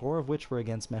now, 4 of which were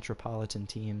against Metropolitan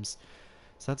teams.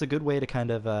 So that's a good way to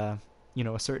kind of, you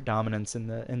know, assert dominance in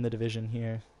the division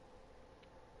here.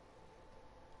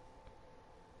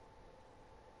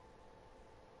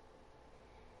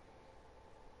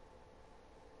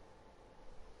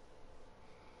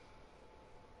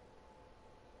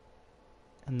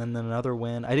 And then another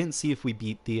win. I didn't see if we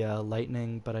beat the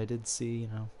Lightning, but I did see, you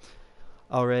know,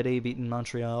 already beaten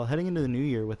Montreal. Heading into the new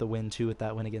year with a win too, with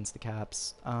that win against the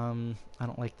Caps. I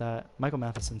don't like that. Michael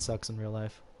Matheson sucks in real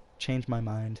life. Changed my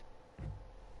mind.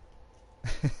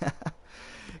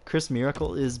 Chris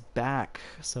Miracle is back.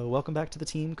 So welcome back to the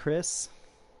team, Chris.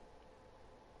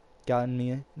 Gotten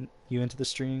you into the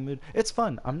streaming mood. It's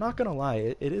fun. I'm not gonna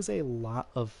lie. It is a lot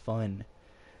of fun.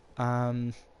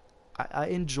 Um, I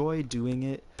enjoy doing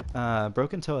it.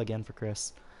 Broken toe again for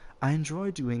Chris. I enjoy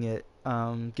doing it.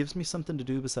 Gives me something to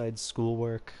do besides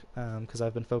schoolwork, because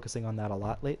I've been focusing on that a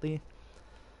lot lately.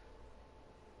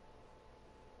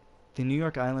 The New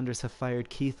York Islanders have fired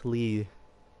Keith Lee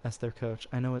as their coach.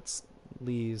 I know it's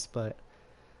Lee's, but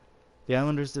the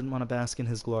Islanders didn't want to bask in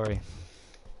his glory.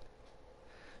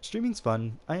 Streaming's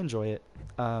fun. I enjoy it.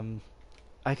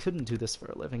 I couldn't do this for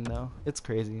a living, though. It's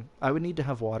crazy. I would need to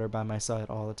have water by my side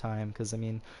all the time, because, I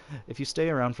mean, if you stay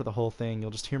around for the whole thing, you'll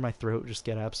just hear my throat just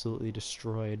get absolutely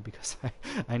destroyed because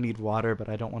I need water, but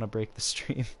I don't want to break the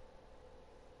stream.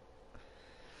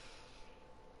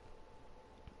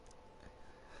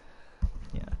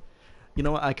 You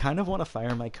know what? I kind of want to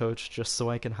fire my coach just so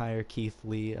I can hire Keith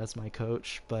Lee as my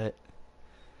coach, but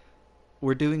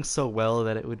we're doing so well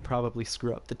that it would probably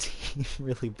screw up the team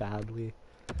really badly.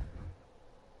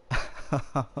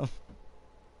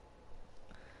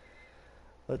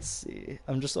 Let's see.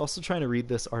 I'm just also trying to read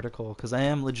this article because I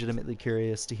am legitimately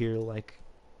curious to hear like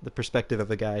the perspective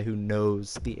of a guy who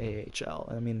knows the AHL.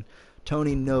 I mean,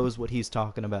 Tony knows what he's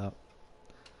talking about.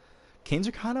 Canes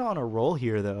are kind of on a roll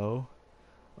here, though.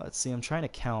 Let's see. I'm trying to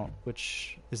count,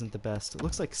 which isn't the best. It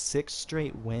looks like 6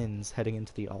 straight wins heading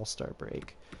into the All-Star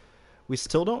break. We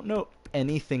still don't know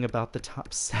anything about the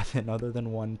top 7 other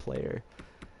than one player.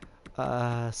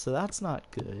 So that's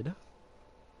not good.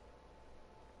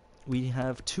 We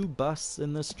have 2 busts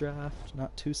in this draft,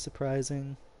 not too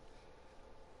surprising.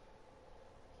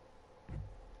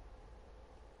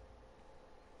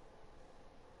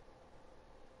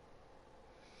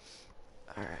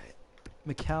 Alright.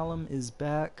 McCallum is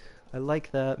back. I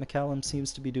like that. McCallum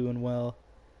seems to be doing well.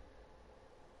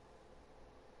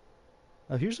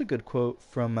 Oh, here's a good quote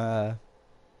from the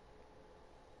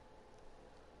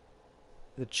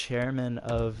chairman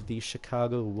of the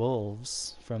Chicago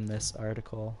Wolves from this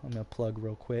article. I'm going to plug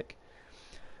real quick.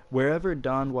 Wherever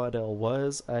Don Waddell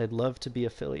was, I'd love to be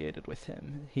affiliated with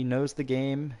him. He knows the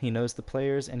game, he knows the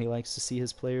players, and he likes to see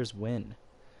his players win.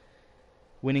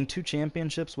 Winning 2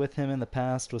 championships with him in the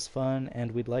past was fun,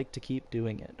 and we'd like to keep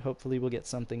doing it. Hopefully we'll get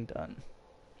something done.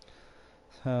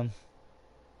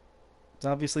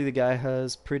 Obviously the guy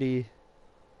has pretty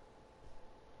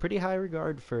high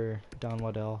regard for Don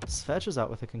Waddell. Svetch is out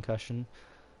with a concussion,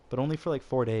 but only for like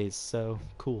 4 days, so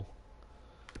cool.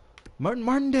 Martin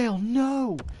Martindale,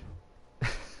 no!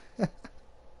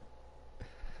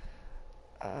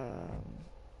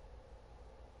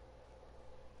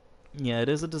 Yeah, it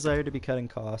is a desire to be cutting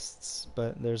costs,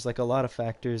 but there's like a lot of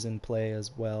factors in play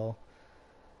as well.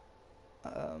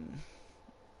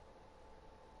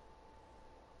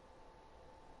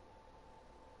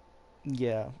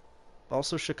 Yeah.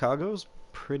 Also, Chicago's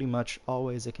pretty much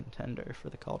always a contender for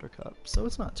the Calder Cup, so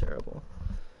it's not terrible.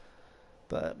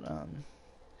 But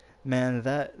man,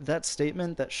 that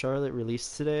statement that Charlotte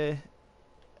released today,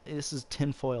 this is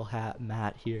tinfoil hat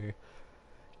Matt here.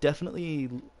 Definitely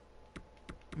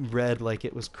read like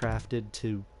it was crafted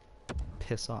to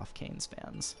piss off Canes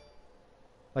fans.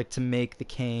 Like to make the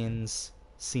Canes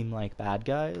seem like bad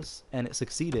guys, and it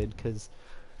succeeded because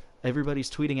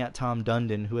everybody's tweeting at Tom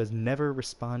Dundon, who has never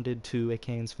responded to a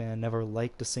Canes fan, never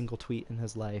liked a single tweet in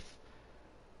his life.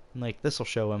 And like, this'll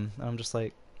show him. And I'm just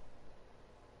like,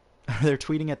 they're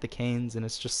tweeting at the Canes and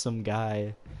it's just some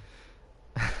guy.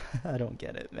 I don't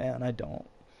get it, man. I don't.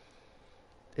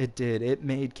 It did. It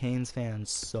made Canes fans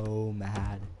so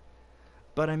mad.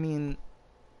 But I mean,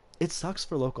 it sucks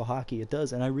for local hockey. It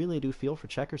does. And I really do feel for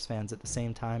Checkers fans at the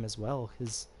same time as well,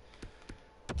 because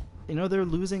you know, they're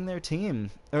losing their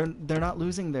team. Or they're not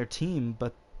losing their team,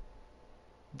 but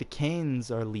the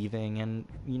Canes are leaving. And,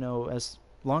 you know, as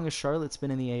long as Charlotte's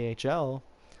been in the AHL,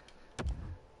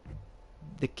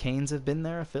 the Canes have been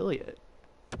their affiliate.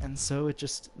 And so it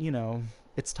just, you know,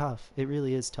 it's tough. It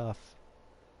really is tough.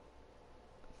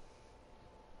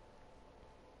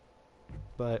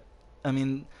 But, I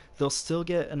mean, they'll still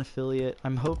get an affiliate.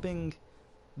 I'm hoping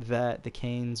that the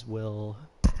Canes will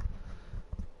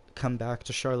come back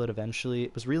to Charlotte eventually.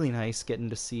 It was really nice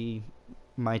getting to see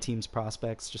my team's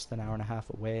prospects just an hour and a half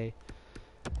away.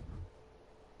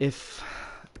 If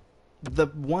the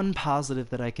one positive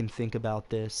that I can think about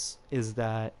this is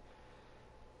that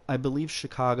I believe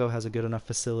Chicago has a good enough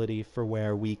facility for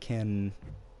where we can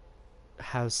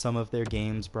have some of their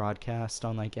games broadcast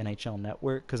on like NHL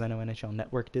Network, because I know NHL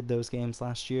Network did those games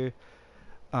last year.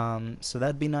 So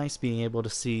that'd be nice being able to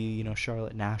see, you know,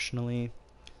 Charlotte nationally.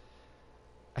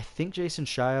 I think Jason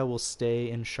Shia will stay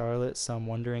in Charlotte, so I'm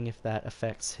wondering if that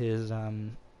affects his,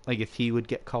 like if he would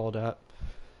get called up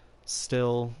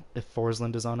still if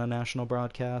Forsland is on a national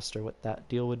broadcast, or what that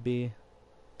deal would be.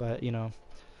 But, you know,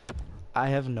 I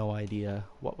have no idea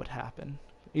what would happen.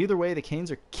 Either way, the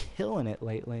Canes are killing it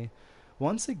lately.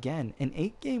 Once again, an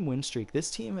 8-game win streak.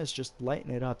 This team is just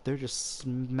lighting it up. They're just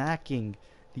smacking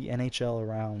the NHL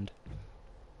around.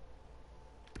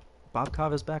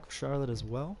 Bobkov is back for Charlotte as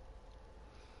well.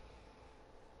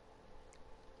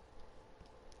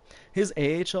 His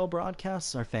AHL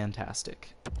broadcasts are fantastic.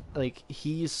 Like,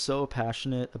 he's so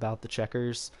passionate about the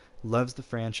Checkers, loves the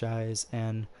franchise,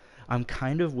 and I'm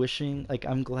kind of wishing, like,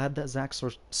 I'm glad that Zach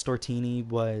Stortini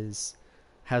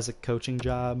has a coaching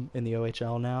job in the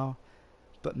OHL now.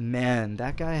 But man,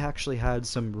 that guy actually had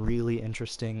some really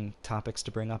interesting topics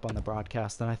to bring up on the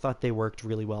broadcast, and I thought they worked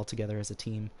really well together as a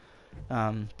team.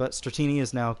 But Stortini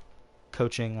is now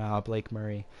coaching Blake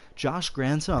Murray. Josh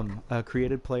Grantham, a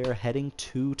created player heading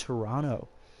to Toronto.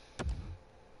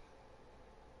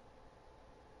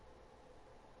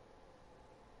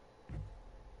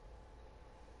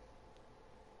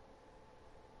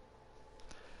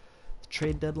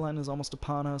 Trade deadline is almost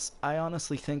upon us. I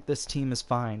honestly think this team is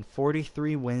fine.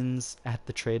 43 wins at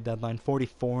the trade deadline,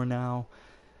 44 now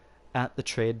at the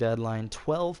trade deadline,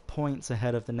 12 points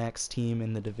ahead of the next team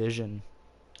in the division.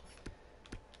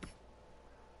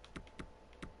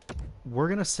 We're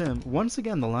going to sim. Once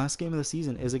again, the last game of the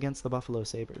season is against the Buffalo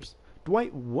Sabres.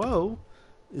 Dwight Woe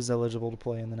is eligible to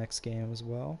play in the next game as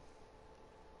well.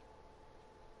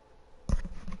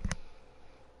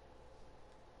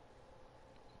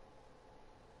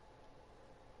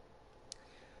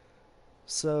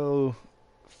 So,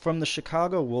 from the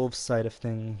Chicago Wolves side of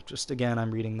things, just again,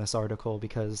 I'm reading this article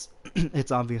because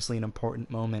it's obviously an important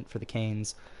moment for the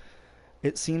Canes.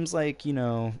 It seems like,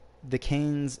 the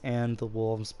Canes and the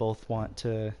Wolves both want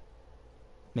to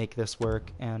make this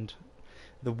work, and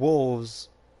the Wolves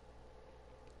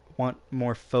want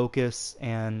more focus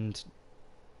and,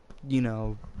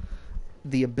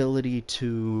 the ability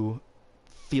to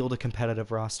field a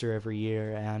competitive roster every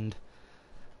year. And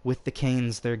with the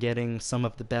Canes, they're getting some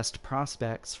of the best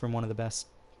prospects from one of the best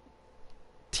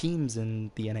teams in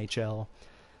the NHL.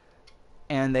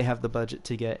 And they have the budget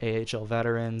to get AHL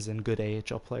veterans and good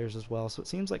AHL players as well. So it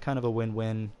seems like kind of a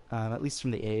win-win, at least from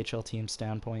the AHL team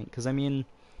standpoint. Because, I mean,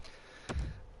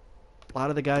 a lot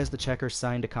of the guys the Checkers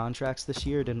signed to contracts this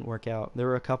year didn't work out. There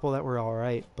were a couple that were all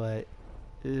right, but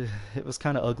it was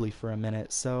kind of ugly for a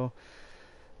minute. So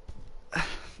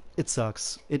it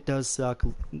sucks. It does suck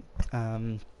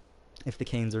if the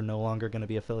Canes are no longer going to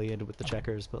be affiliated with the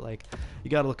Checkers. But, you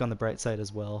got to look on the bright side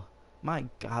as well. My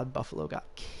God, Buffalo got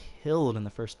killed in the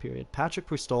first period. Patrick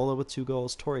Pustola with 2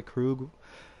 goals, Torrey Krug,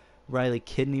 Riley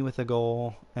Kidney with a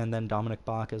goal, and then Dominic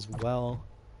Bach as well.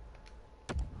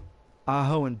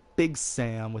 Aho and Big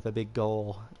Sam with a big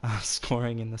goal,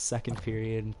 scoring in the second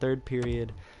period. In third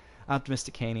period,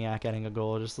 Optimistic Caniac adding a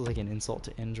goal just like an insult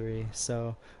to injury.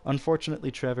 So,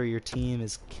 unfortunately, Trevor, your team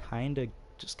is kind of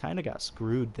got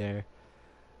screwed there.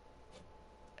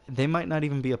 They might not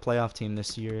even be a playoff team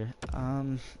this year.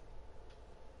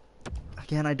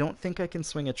 Again, I don't think I can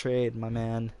swing a trade, my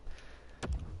man.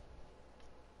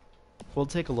 We'll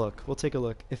take a look.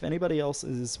 If anybody else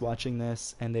is watching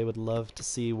this and they would love to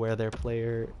see where their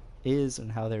player is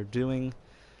and how they're doing,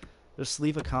 just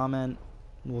leave a comment.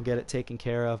 We'll get it taken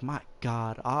care of. My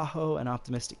God, Aho and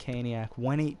Optimistic Caniac,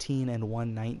 118 and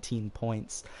 119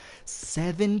 points.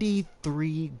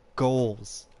 73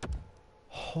 goals.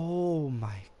 Oh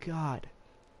my God.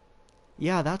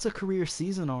 Yeah, that's a career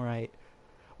season, all right.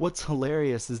 What's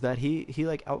hilarious is that he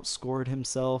outscored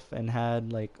himself and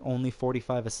had only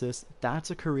 45 assists. That's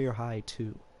a career high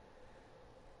too.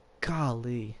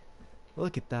 Golly.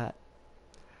 Look at that.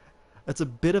 That's a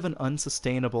bit of an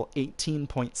unsustainable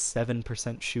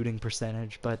 18.7% shooting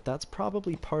percentage, but that's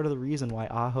probably part of the reason why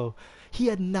Aho, he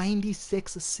had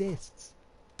 96 assists.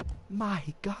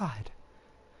 My God.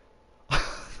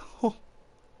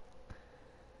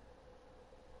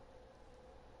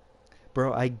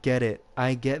 Bro, I get it.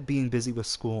 I get being busy with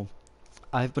school.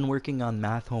 I've been working on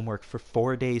math homework for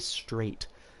 4 days straight.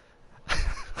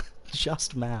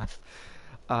 Just math.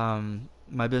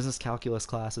 My business calculus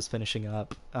class is finishing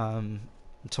up.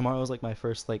 Tomorrow is my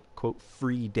first quote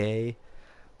free day,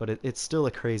 but it's still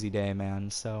a crazy day, man.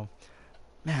 So,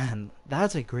 man,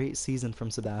 that's a great season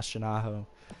from Sebastian Aho.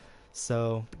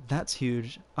 So that's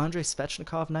huge. Andrei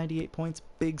Svechnikov, 98 points.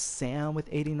 Big Sam with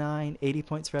 89. 80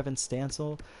 points for Evan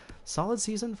Stansel. Solid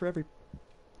season for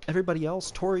everybody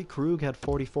else. Torrey Krug had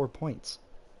 44 points.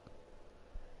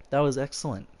 That was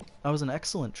excellent. That was an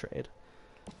excellent trade.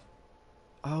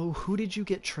 Oh, who did you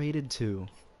get traded to?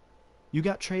 You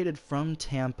got traded from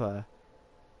Tampa.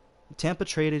 Tampa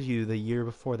traded you the year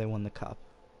before they won the Cup.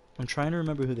 I'm trying to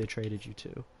remember who they traded you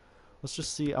to. Let's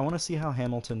just see. I want to see how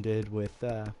Hamilton did with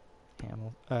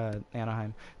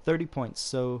Anaheim. 30 points.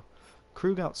 So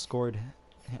Krug outscored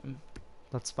him.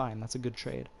 That's fine. That's a good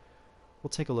trade. We'll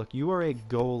take a look. You are a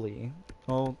goalie.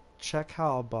 Well, check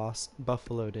how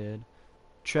Buffalo did.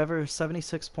 Trevor,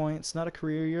 76 points. Not a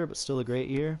career year, but still a great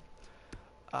year.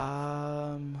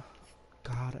 God,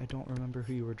 I don't remember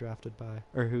who you were drafted by,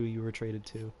 or who you were traded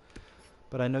to.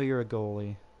 But I know you're a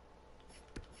goalie.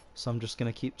 So I'm just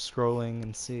going to keep scrolling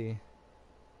and see.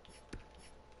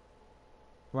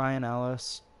 Ryan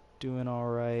Ellis, doing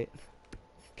alright.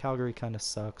 Calgary kind of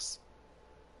sucks.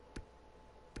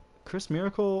 Chris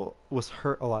Miracle was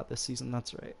hurt a lot this season,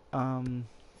 that's right.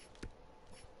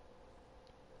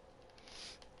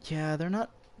 Yeah, they're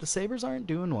not The Sabres aren't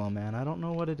doing well, man. I don't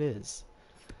know what it is.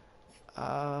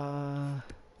 Uh,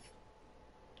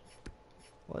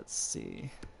 let's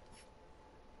see.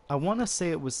 I want to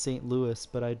say it was St. Louis,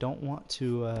 but I don't want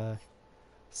to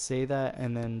say that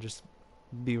and then just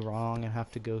be wrong and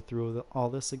have to go through all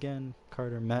this again.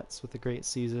 Carter Metz with a great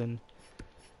season.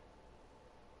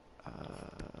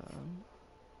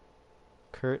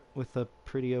 Kurt with a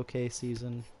pretty okay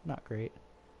season. Not great.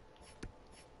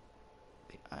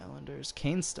 The Islanders.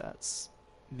 Kane stats.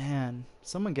 Man,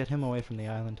 someone get him away from the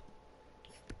island.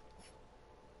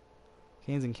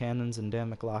 Canes and Cannons and Dan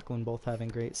McLaughlin both having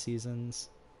great seasons.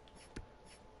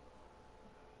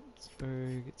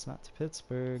 Pittsburgh. It's not to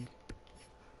Pittsburgh.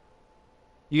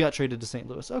 You got traded to St.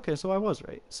 Louis. Okay, so I was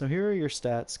right. So here are your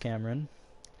stats, Cameron.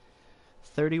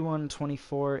 31,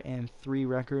 24, and 3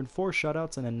 record, 4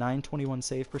 shutouts, and a 921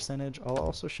 save percentage. I'll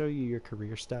also show you your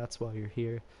career stats while you're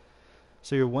here.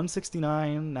 So you're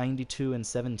 169, 92, and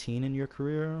 17 in your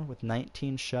career with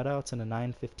 19 shutouts and a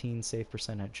 915 save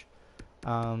percentage.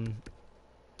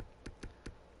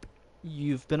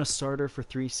 You've been a starter for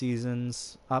 3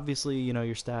 seasons. Obviously, you know,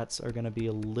 your stats are going to be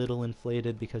a little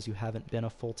inflated because you haven't been a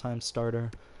full-time starter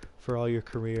for all your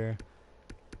career.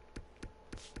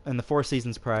 And the 4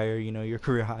 seasons prior, you know, your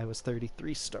career high was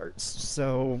 33 starts.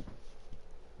 So,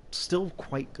 still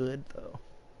quite good, though.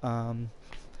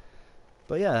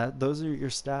 But yeah, those are your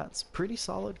stats. Pretty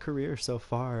solid career so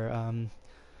far.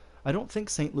 I don't think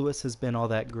St. Louis has been all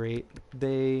that great.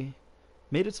 They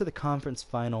made it to the conference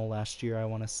final last year, I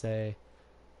want to say.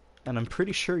 And I'm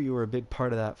pretty sure you were a big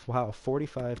part of that. Wow,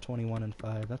 45, 21, and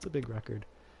 5. That's a big record.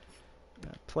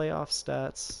 Yeah, playoff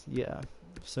stats, yeah.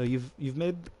 So you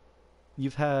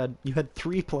had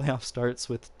 3 playoff starts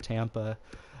with Tampa,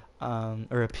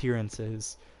 or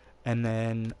appearances, and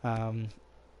then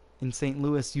in St.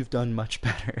 Louis you've done much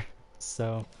better.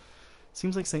 So it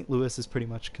seems like St. Louis is pretty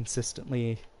much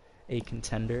consistently a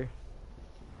contender.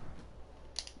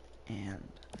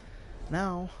 And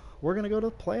now we're gonna go to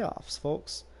the playoffs,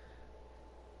 folks.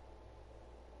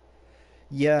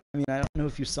 Yeah, I mean, I don't know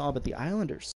if you saw, but the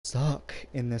Islanders suck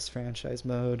in this franchise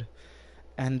mode.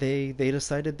 And they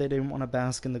decided they didn't want to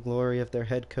bask in the glory of their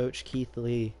head coach, Keith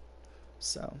Lee.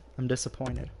 So, I'm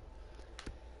disappointed.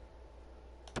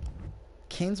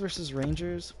 Canes versus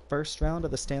Rangers, first round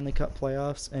of the Stanley Cup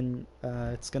playoffs, and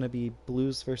it's going to be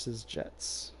Blues versus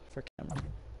Jets for Cameron.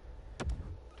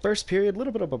 First period, a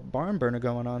little bit of a barn burner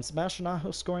going on. Sebastian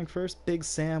Aho scoring first, Big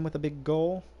Sam with a big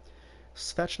goal.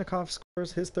 Svechnikov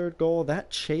scores his 3rd goal. That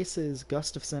chases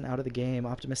Gustafsson out of the game.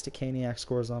 Optimistic Caniac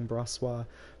scores on Brossois.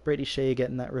 Brady Shea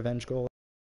getting that revenge goal.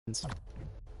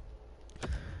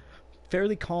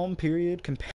 Fairly calm period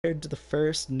compared to the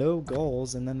first. No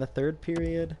goals. And then the 3rd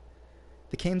period,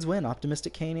 the Canes win.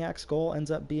 Optimistic Caniac's goal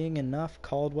ends up being enough.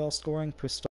 Caldwell scoring.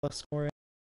 Pistola scoring.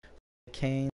 The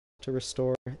Canes to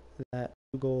restore that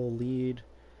 2-goal lead.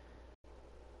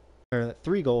 Or that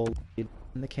 3-goal lead.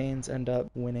 And the Canes end up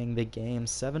winning the game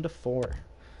 7-4.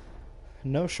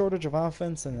 No shortage of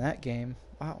offense in that game.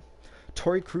 Wow.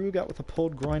 Torrey Krug out with a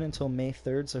pulled groin until May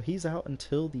 3rd, so he's out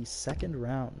until the 2nd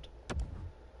round.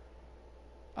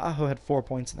 Aho had 4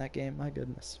 points in that game. My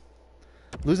goodness.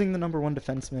 Losing the number 1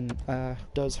 defenseman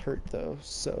does hurt, though,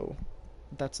 so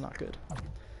that's not good.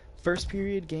 First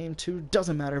period, game 2,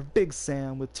 doesn't matter. Big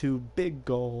Sam with 2 big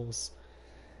goals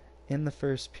in the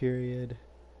first period.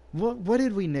 What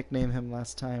did we nickname him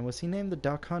last time? Was he named the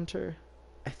Duck Hunter?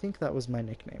 I think that was my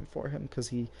nickname for him because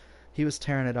he was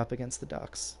tearing it up against the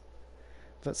Ducks.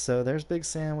 But so there's Big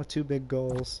Sam with 2 big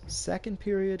goals. Second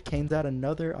period, Canes out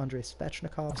another Andrei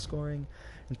Svechnikov scoring.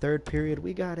 In third period,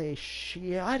 we got a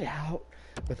shutout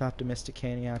with Optimistic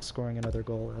Caniac scoring another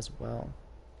goal as well.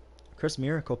 Chris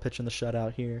Miracle pitching the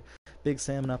shutout here. Big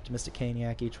Sam and Optimistic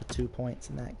Caniac each with 2 points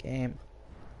in that game.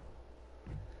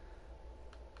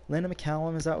 Landon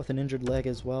McCallum is out with an injured leg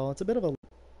as well.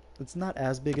 It's not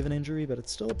as big of an injury, but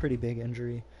it's still a pretty big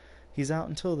injury. He's out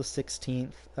until the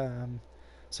 16th,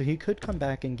 so he could come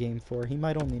back in Game 4. He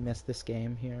might only miss this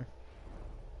game here.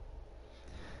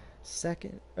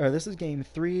 This is Game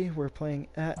 3. We're playing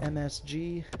at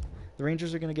MSG. The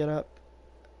Rangers are going to get up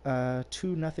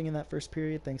 2-0 in that first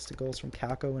period, thanks to goals from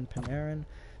Kakko and Panarin.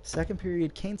 Second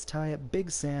period, Canes tie up.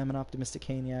 Big Sam and Optimistic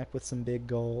Caniac with some big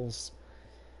goals.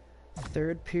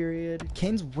 Third period,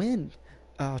 Canes win.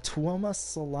 Tuomas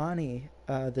Solani,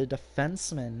 the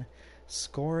defenseman,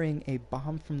 scoring a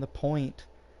bomb from the point.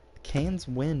 Canes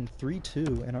win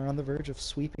 3-2 and are on the verge of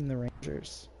sweeping the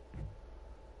Rangers.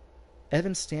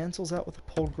 Evan Stansel's out with a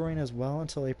pulled groin as well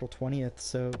until April 20th,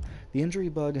 so the injury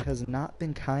bug has not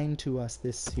been kind to us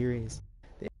this series.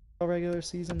 The regular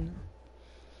season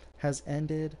has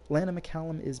ended. Landon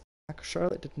McCallum is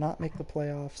Charlotte did not make the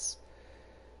playoffs.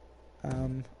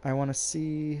 I want to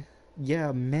see.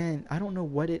 Yeah, man, I don't know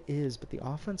what it is, but the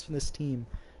offense from this team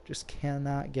just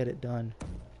cannot get it done.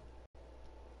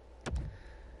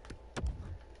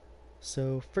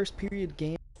 So, first period,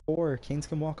 game 4. Canes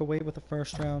can walk away with a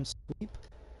first round sweep.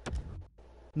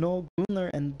 Noel Gunler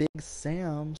and Big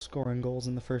Sam scoring goals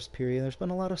in the first period. There's been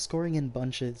a lot of scoring in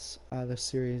bunches this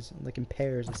series, like in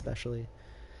pairs especially.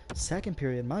 Second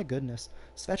period, my goodness.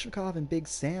 Svechnikov and Big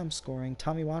Sam scoring.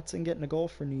 Tommy Watson getting a goal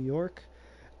for New York.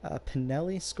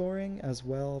 Pinelli scoring as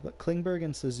well. But Klingberg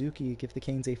and Suzuki give the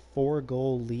Canes a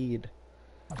 4-goal lead.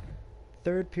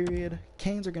 Third period,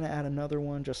 Canes are going to add another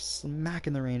one, just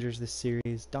smacking the Rangers this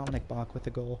series. Dominic Bach with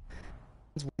a goal.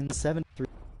 Canes win 7-3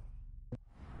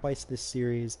 twice this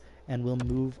series and will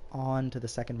move on to the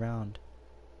second round.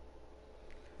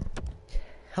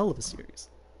 Hell of a series.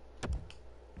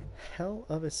 Hell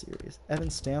of a series. Evan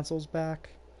Stansel's back.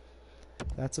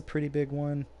 That's a pretty big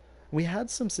one. We had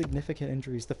some significant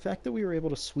injuries. The fact that we were able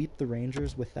to sweep the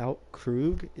Rangers without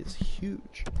Krug is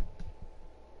huge.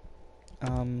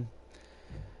 And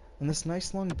this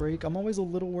nice long break, I'm always a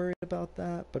little worried about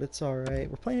that, but it's alright.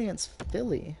 We're playing against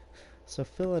Philly. So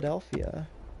Philadelphia.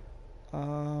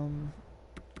 The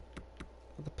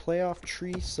playoff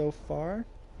tree so far.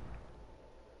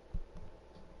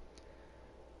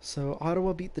 So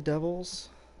Ottawa beat the Devils.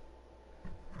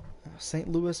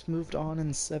 St. Louis moved on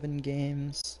in 7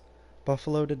 games.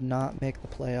 Buffalo did not make the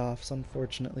playoffs,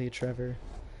 unfortunately, Trevor.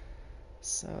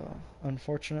 So,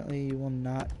 unfortunately, you will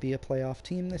not be a playoff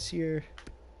team this year.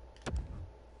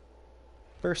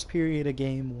 First period of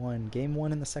Game 1. Game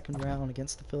 1 in the second round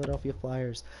against the Philadelphia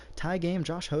Flyers. Tie game,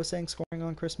 Josh Hosang scoring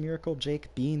on Chris Miracle. Josh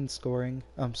Bean scoring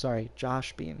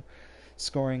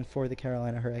for the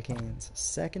Carolina Hurricanes.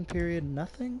 Second period,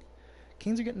 nothing.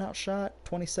 Canes are getting outshot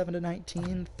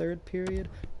 27-19. Third period,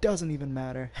 doesn't even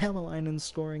matter. Hämäläinen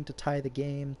scoring to tie the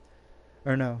game.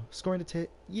 Or no, scoring to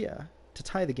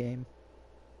tie the game.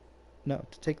 No,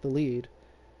 to take the lead.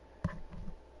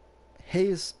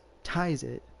 Hayes ties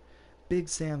it. Big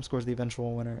Sam scores the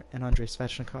eventual winner, and Andrei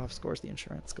Svechnikov scores the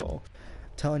insurance goal.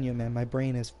 I'm telling you, man, my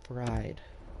brain is fried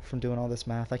from doing all this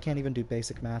math. I can't even do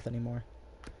basic math anymore.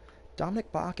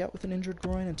 Dominic Bach out with an injured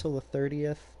groin until the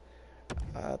 30th.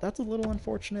 That's a little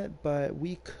unfortunate, but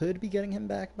we could be getting him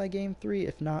back by Game 3,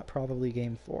 if not, probably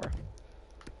Game 4.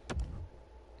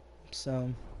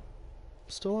 So,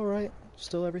 still alright.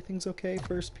 Still everything's okay,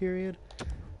 first period.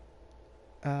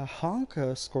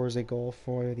 Honka scores a goal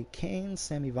for the Canes.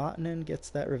 Sami Vatanen gets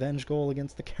that revenge goal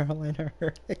against the Carolina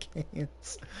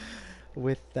Hurricanes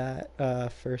with that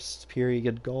first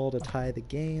period goal to tie the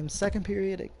game. Second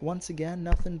period, once again,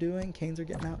 nothing doing. Canes are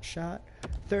getting outshot.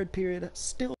 Third period,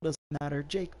 still doesn't matter.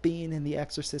 Jake Bean and the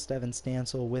Exorcist Evan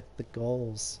Stansel with the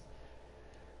goals.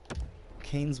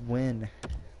 Canes win.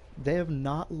 They have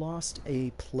not lost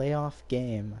a playoff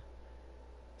game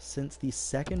since the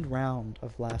second round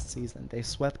of last season. They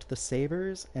swept the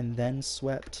Sabres and then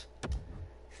swept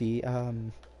the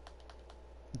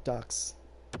Ducks,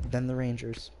 then the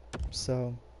Rangers.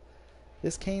 So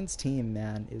this Canes team,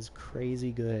 man, is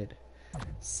crazy good.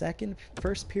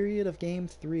 First period of Game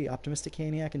 3, Optimistic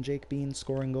Kaniak and Jake Bean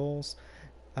scoring goals.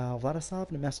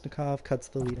 Vladislav Nemesnikov cuts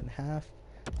the lead in half.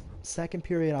 Second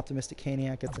period, Optimistic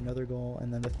Kaniak gets another goal,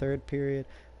 and then the third period,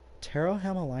 Tero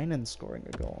Hämäläinen scoring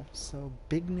a goal. So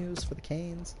big news for the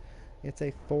Canes. It's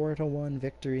a 4-1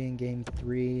 victory in Game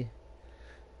 3.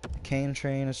 The Cane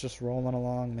train is just rolling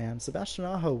along, man. Sebastian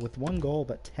Aho with 1 goal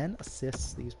but 10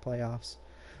 assists these playoffs.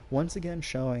 Once again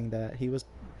showing that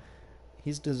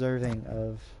he's deserving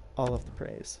of all of the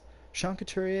praise. Sean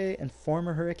Couturier and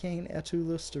former Hurricane Eetu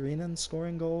Luostarinen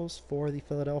scoring goals for the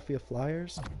Philadelphia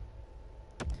Flyers.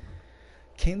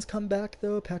 Canes come back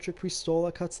though. Patrick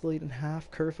Pristola cuts the lead in half.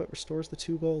 Kerfoot restores the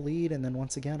 2-goal lead, and then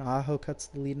once again Aho cuts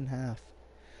the lead in half.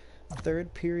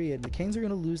 Third period, the Canes are going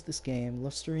to lose this game.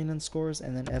 Luostarinen scores,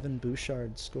 and then Evan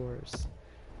Bouchard scores.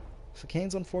 So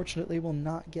Canes unfortunately will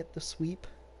not get the sweep,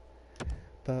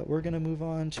 but we're going to move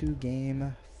on to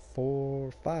Game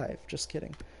 5. Just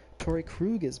kidding. Torrey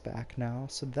Krug is back now,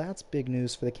 so that's big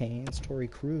news for the Canes. Torrey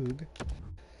Krug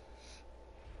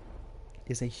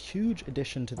is a huge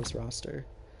addition to this roster.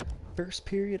 First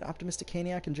period, Optimistic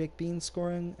Kaniak and Jake Bean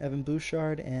scoring, Evan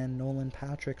Bouchard and Nolan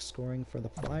Patrick scoring for the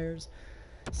Flyers.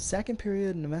 Second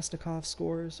period, Nemesnikov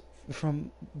scores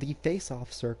from the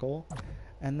face-off circle,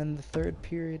 and then the third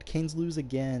period, Canes lose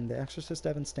again. The Exorcist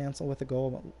Evan Stansel with a goal,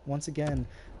 but once again,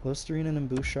 Luostarinen and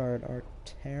Bouchard are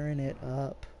tearing it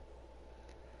up.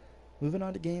 Moving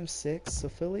on to Game 6, so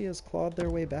Philly has clawed their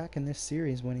way back in this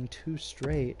series, winning 2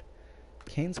 straight.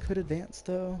 Canes could advance,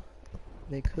 though.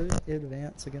 they could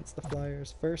advance against the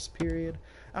Flyers. First period,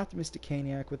 Optimistic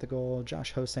Caniac with a goal,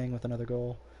 Josh Hosang with another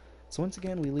goal. So once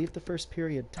again, we leave the first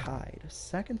period tied.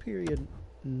 Second period,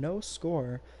 no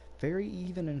score, very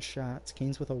even in shots.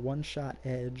 Canes with a one-shot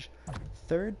edge.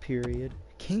 Third period,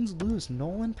 Canes lose.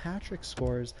 Nolan Patrick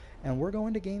scores, and we're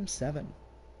going to Game 7.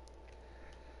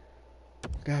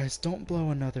 Guys, don't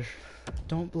blow another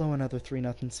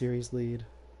 3-0 series lead.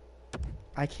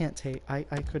 I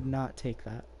could not take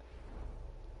that.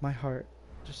 My heart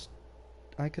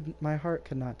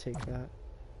could not take that.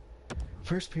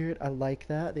 First period, I like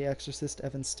that. The Exorcist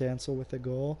Evan Stansel with a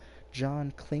goal.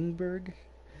 John Klingberg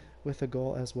with a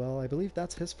goal as well. I believe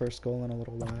that's his first goal in a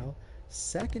little while.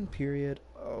 Second period,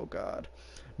 oh god.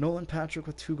 Nolan Patrick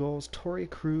with 2 goals. Torrey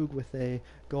Krug with a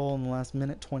goal in the last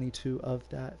minute 22 of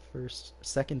that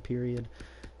second period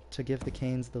to give the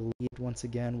Canes the lead once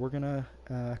again. We're going to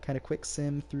kind of quick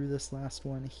sim through this last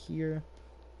one here.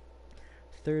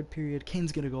 Third period,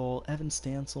 Canes get a goal. Evan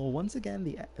Stansel, once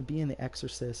again being the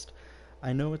Exorcist.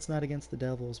 I know it's not against the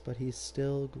Devils, but he's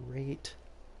still great.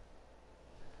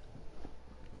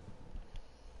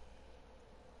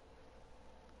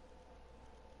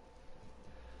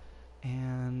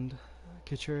 And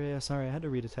Couturier, sorry, I had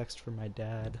to read a text from my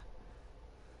dad.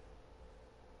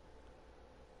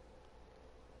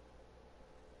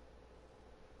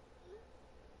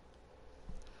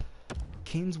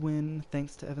 Canes win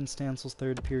thanks to Evan Stansel's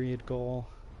third period goal.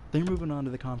 They're moving on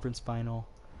to the conference final.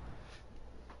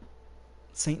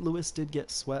 St. Louis did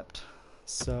get swept,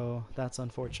 so that's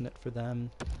unfortunate for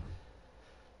them.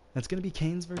 It's going to be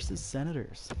Canes versus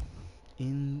Senators.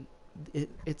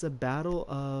 It's a battle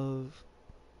of,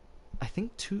 I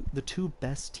think, the two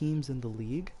best teams in the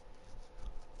league,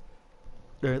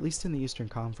 or at least in the Eastern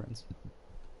Conference,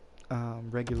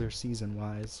 regular season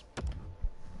wise.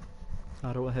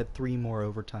 Ottawa had 3 more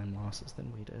overtime losses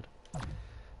than we did.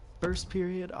 First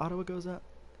period, Ottawa goes up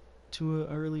to an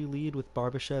early lead with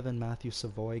Barbashev and Matthew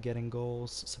Savoy getting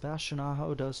goals. Sebastian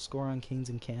Aho does score on Canes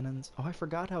and Cannons. Oh, I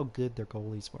forgot how good their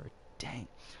goalies were. Dang.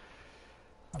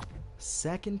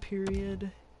 Second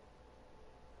period,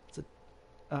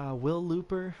 Will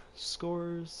Looper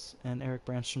scores and Eric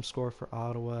Branstrom score for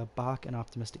Ottawa. Bach and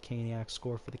Optimistic Caniac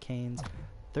score for the Canes.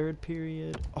 Third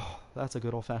period, oh, that's a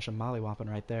good old-fashioned mollywopping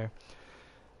right there.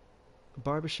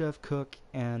 Barbashev, Cook,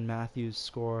 and Matthews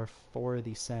score for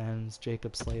the Sens.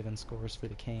 Jacob Slavin scores for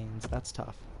the Canes. That's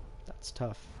tough. That's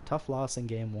tough. Tough loss in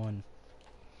Game 1.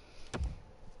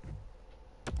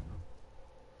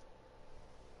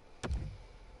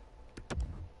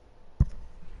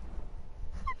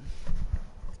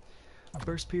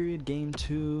 First period, Game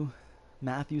 2.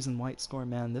 Matthews and White score.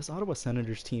 Man, this Ottawa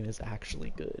Senators team is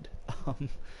actually good.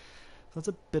 That's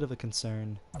a bit of a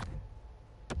concern.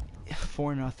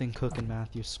 4-0 Cook and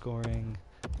Matthews scoring.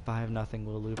 5-0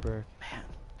 Will Looper. Man,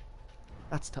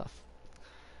 that's tough.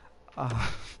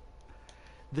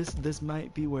 This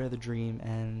might be where the dream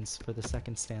ends for the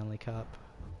second Stanley Cup.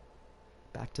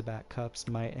 Back-to-back cups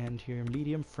might end here.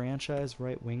 Medium franchise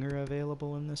right winger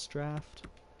available in this draft.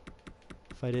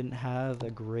 If I didn't have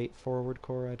a great forward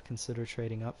core, I'd consider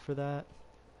trading up for that.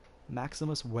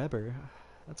 Maximus Weber.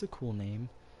 That's a cool name.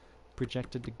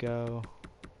 Projected to go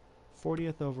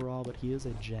 40th overall, but he is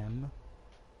a gem.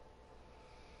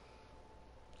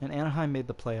 And Anaheim made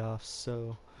the playoffs,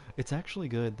 so it's actually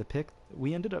good. The pick,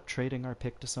 we ended up trading our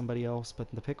pick to somebody else, but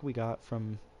the pick we got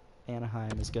from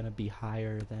Anaheim is going to be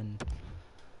higher than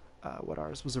what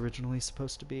ours was originally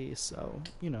supposed to be. So,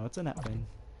 you know, it's a net win.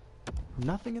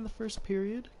 Nothing in the first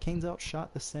period. Canes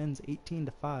outshot the Sens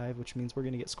 18-5, which means we're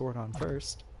going to get scored on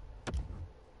first.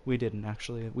 We didn't,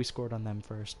 actually. We scored on them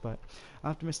first, but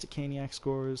Optimistic Caniac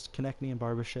scores, Konechny and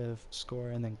Barbashev score,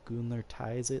 and then Gunler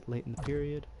ties it late in the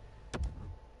period.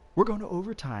 We're going to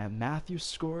overtime. Matthews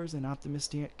scores and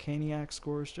Optimistic Caniac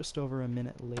scores just over a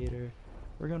minute later.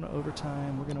 We're going to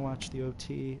overtime. We're going to watch the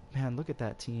OT. Man, look at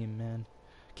that team, man.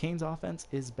 Canes' offense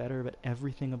is better, but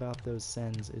everything about those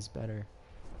Sens is better.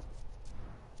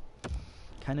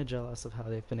 Kind of jealous of how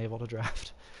they've been able to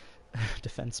draft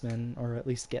defensemen, or at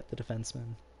least get the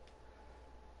defensemen.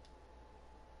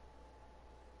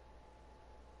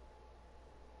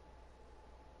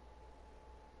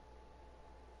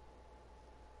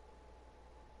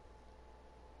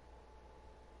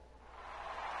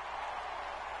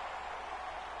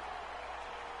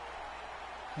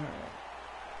 Alright.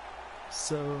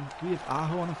 So we have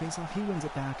Aho on the faceoff. He wins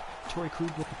it back. Torrey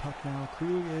Krug with the puck now.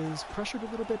 Krug is pressured a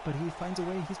little bit, but he finds a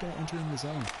way. He's going to enter in the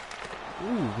zone.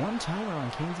 Ooh, one-timer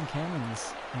on Canes and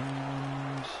Cannons.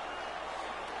 And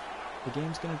the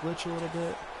game's going to glitch a little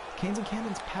bit. Canes and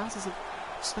Cannons passes it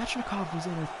Svechnikov was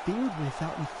interfered with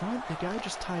out in front. The guy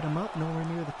just tied him up nowhere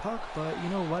near the puck, but, you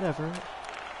know, whatever.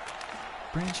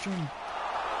 Brandstrom,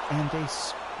 and they...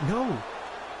 No!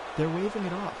 They're waving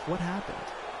it off. What happened?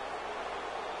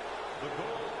 The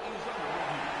goal is under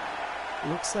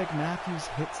review. Looks like Matthews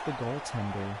hits the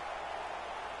goaltender.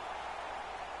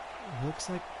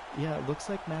 Looks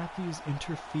like Matthews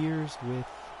interferes with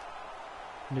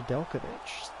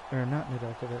Nedeljkovic. Or not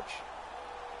Nedeljkovic.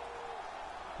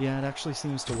 Yeah, it actually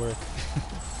seems to work.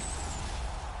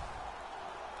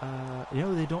 You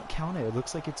know, they don't count it. It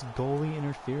looks like it's goalie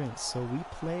interference. So we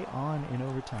play on in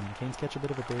overtime. Canes catch a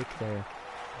bit of a break there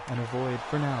and avoid,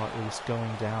 for now at least,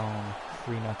 going down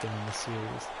 3-0 in the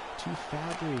series. To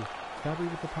Fabry. Fabry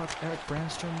with the puck. Eric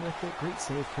Brandstrom with it. Great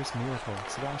save, Chris Miracle.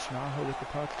 Sebastian Aho with the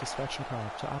puck to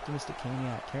Svechnikov. To Optimistic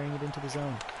Caniac, carrying it into the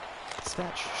zone.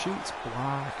 Svech shoots,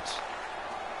 blocked.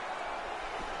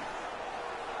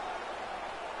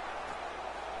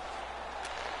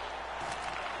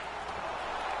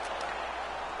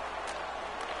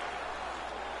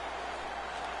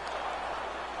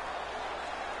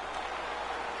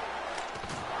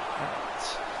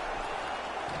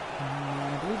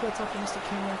 That's Optimistic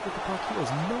Caniac with the puck. He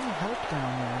has no help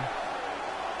down there.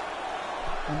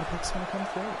 And the puck's going to come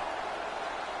through.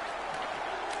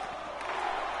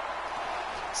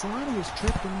 Solani is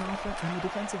tripped in the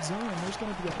defensive zone, and there's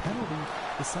going to be a penalty.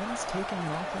 The Suns taking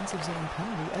an offensive zone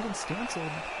penalty. Evan Stansel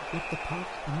with the puck,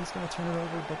 and he's going to turn it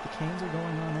over, but the Canes are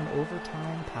going on an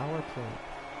overtime power play.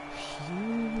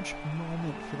 Huge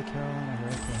moment for the Carolina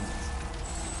Hurricanes.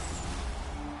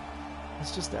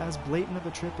 It's just as blatant of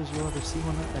a trip as you'll ever see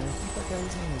one. I think that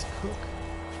guy's name is Cook.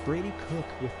 Brady Cook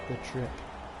with the trip.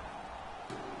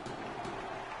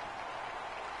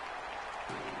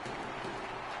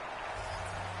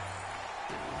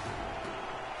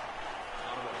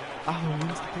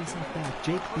 Wins the face-off back.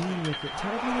 Jake Bean with it.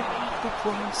 Teravainen off the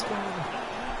crossbar.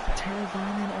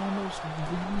 Teravainen almost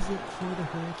wins it for the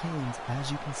Hurricanes.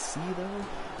 As you can see, though,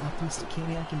 Optimistic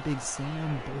Caniac and Big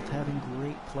Sam both having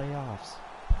great playoffs.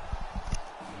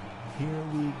 Here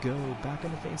we go. Back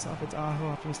in the face-off, it's Aho,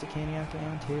 Optimistic Caniac,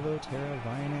 and Teuvo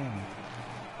Teravainen.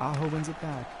 Aho wins it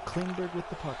back. Klingberg with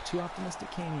the puck to Optimistic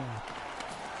Caniac.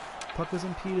 Puck was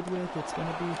impeded with. It's going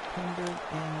to be Klingberg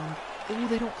and... Oh,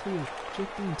 they don't clear.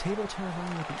 Jake Bean, Teuvo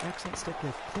Teravainen with an excellent stick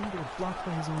lift. Klingberg blocked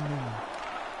by his own man.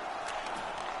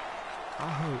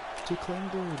 Aho to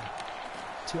Klingberg.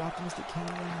 To Optimistic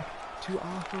Caniac. To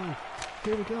Aho.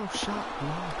 Here we go. Shot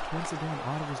blocked. Once again,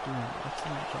 Ottawa's doing an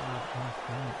excellent job off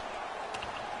front.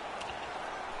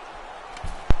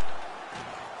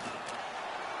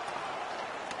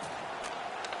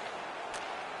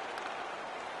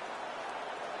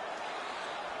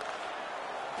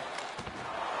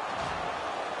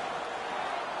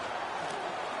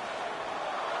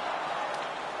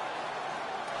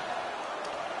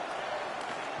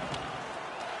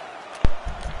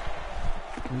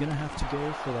 I'm gonna have to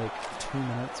go for like 2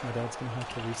 minutes. My dad's gonna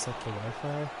have to reset the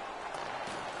Wi-Fi.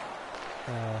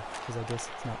 Because I guess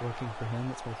it's not working for him,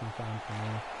 it's working fine for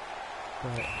me.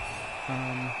 But,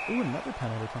 ooh, another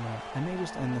penalty coming up. I may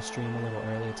just end the stream a little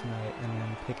early tonight and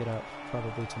then pick it up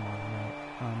probably tomorrow night.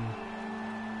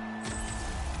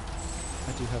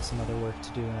 I do have some other work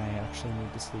to do and I actually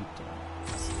need to sleep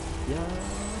tonight. So, yeah,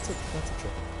 that's a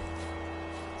trick.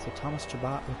 So Thomas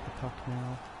Chabot with the puck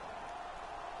now.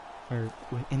 Or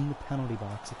in the penalty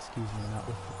box, excuse me, not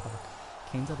with the puck.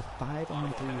 Canes have a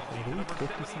 5-on-3 for I believe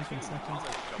 50-something seconds.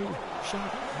 Ooh, shot,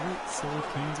 great save,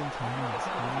 Canes and Cannons.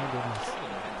 Oh my goodness.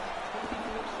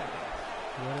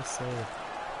 What a save.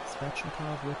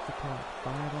 Svechnikov with the puck.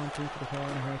 5-on-3 for the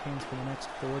Carolina Hurricanes for the next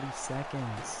 40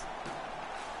 seconds.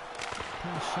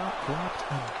 And a shot blocked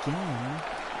again.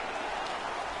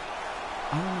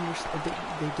 I don't understand.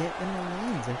 They get in their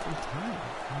lanes every time.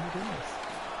 Oh my goodness.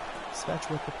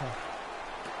 Svech with the puck.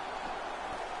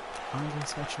 Andrei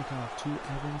Svechnikov to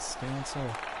Evan Stansel.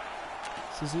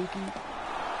 Suzuki.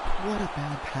 What a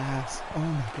bad pass. Oh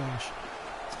my gosh.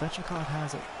 Svechnikov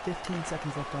has it. 15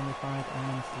 seconds left on the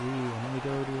 5-on-3. And then we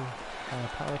go to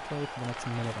power play for the next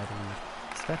minute, I believe.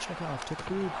 Svechnikov to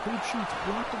Krug. Krug shoots.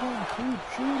 Blocked again. Krug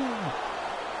shooting.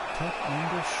 Tough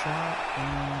under shot.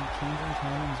 And Cameron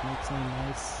Cannons makes a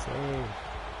nice save.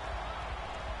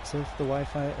 So if the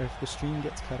Wi-Fi, or if the stream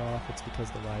gets cut off, it's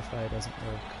because the Wi-Fi doesn't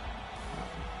work.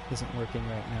 Isn't working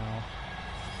right now.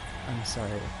 I'm sorry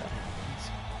if that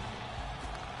happens.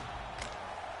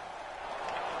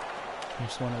 I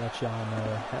just want to let y'all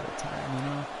know ahead of time, you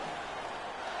know?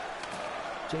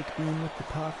 Jake Bean with the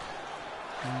puck.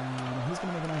 And he's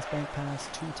going to make a nice bank pass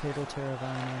to Teuvo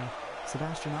Teravainen.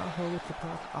 Sebastian Aho with the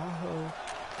puck. Aho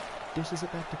dishes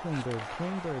it back to Klingberg.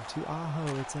 Klingberg to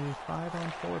Aho. It's a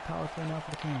 5-on-4 power play now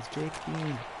for the Canes. Jake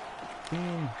Bean.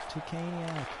 Bean to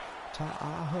Kaniak. To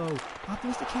Aho.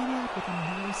 Optimistic Kaniak with a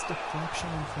nice deflection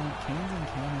in front. Canes and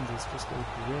Cannons is just a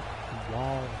brick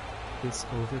wall this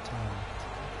overtime.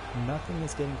 Nothing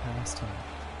is getting past him.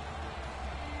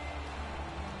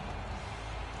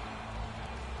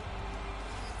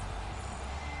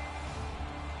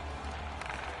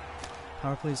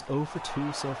 Power plays 0 for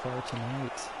 2 so far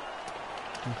tonight,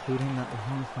 including that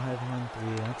long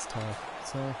 5-on-3. That's tough.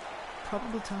 So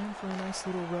probably time for a nice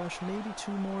little rush, maybe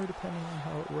 2 more depending on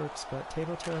how it works. But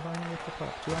Teuvo Teravainen with the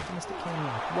puck. Too optimistic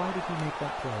Kaniak. Why did he make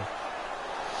that play?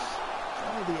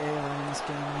 Oh, the AI in this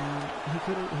game, man. He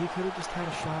could have just had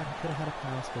a shot. He could have had a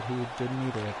pass, but he didn't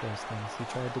either of those things. He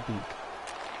tried to beak.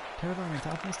 Teravainen to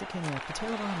optimistic Kaniak. To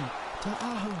Teravainen. To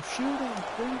Aho. Shooting.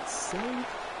 Great save.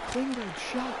 Klingberg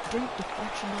shot, great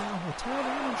deflection by Aho.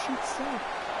 Teravainen shoots safe.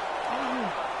 Aho,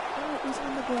 oh, it was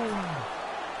on the goal line.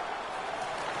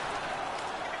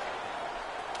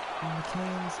 And the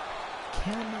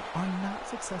Canes are not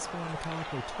successful on the power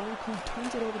play. Torrey Krug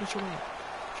turns it over to Shabbat.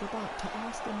 Shabbat to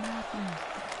Austin Matthews.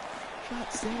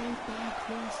 Shot saved by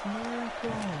Chris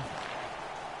Miracle.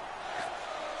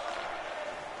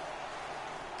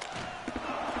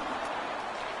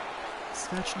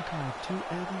 Svechnikov to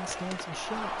Evan Stancil.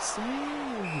 Shot save.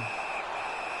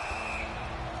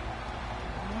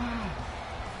 Wow.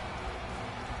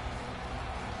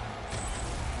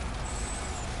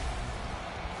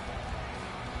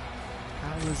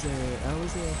 That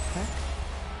was a heck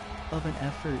of an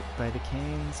effort by the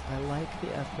Canes. I like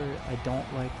the effort. I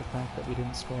don't like the fact that we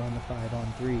didn't score on the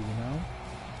 5-on-3, you know?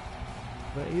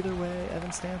 But either way,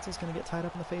 Evan Stancil's going to get tied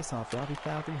up in the faceoff. Robbie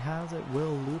Fabry has it.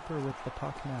 Will Looper with the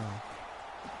puck now.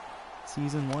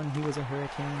 Season 1, he was a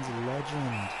Hurricanes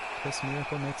legend. Chris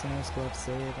Miracle makes a nice glove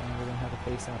save, and we're going to have a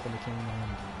face-off in the Cane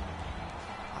end.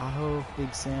 Aho,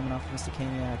 Big Sam, and Optimistic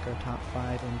Kaniak are top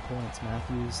 5 in points.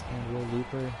 Matthews and Will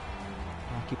Looper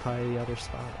occupy the other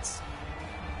spots.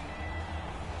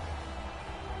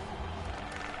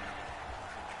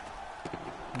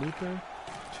 Looper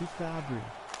to Fabry.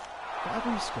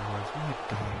 Fabry scores. My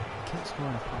God, can't score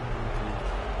on a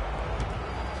 5-on-3.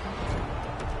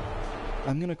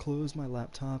 I'm going to close my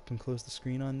laptop and close the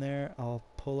screen on there. I'll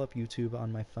pull up YouTube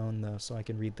on my phone, though, so I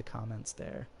can read the comments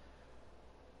there.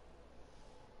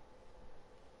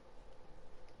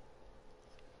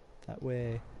 That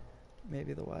way,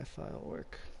 maybe the Wi-Fi will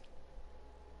work.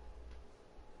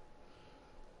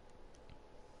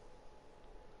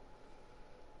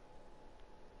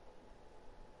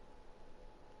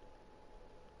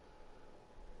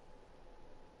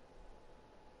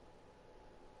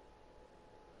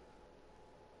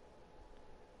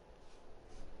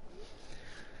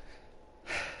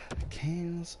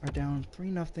 Canes are down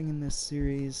 3-0 in this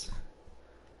series.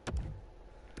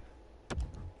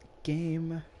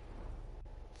 Game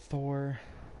 4.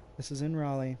 This is in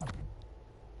Raleigh.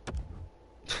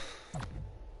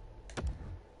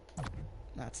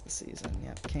 That's the season.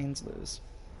 Yep, Canes lose.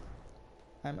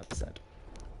 I'm upset.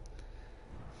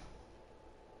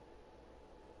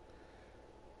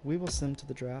 We will sim to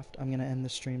the draft. I'm going to end the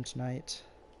stream tonight.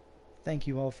 Thank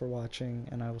you all for watching,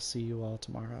 and I will see you all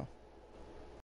tomorrow.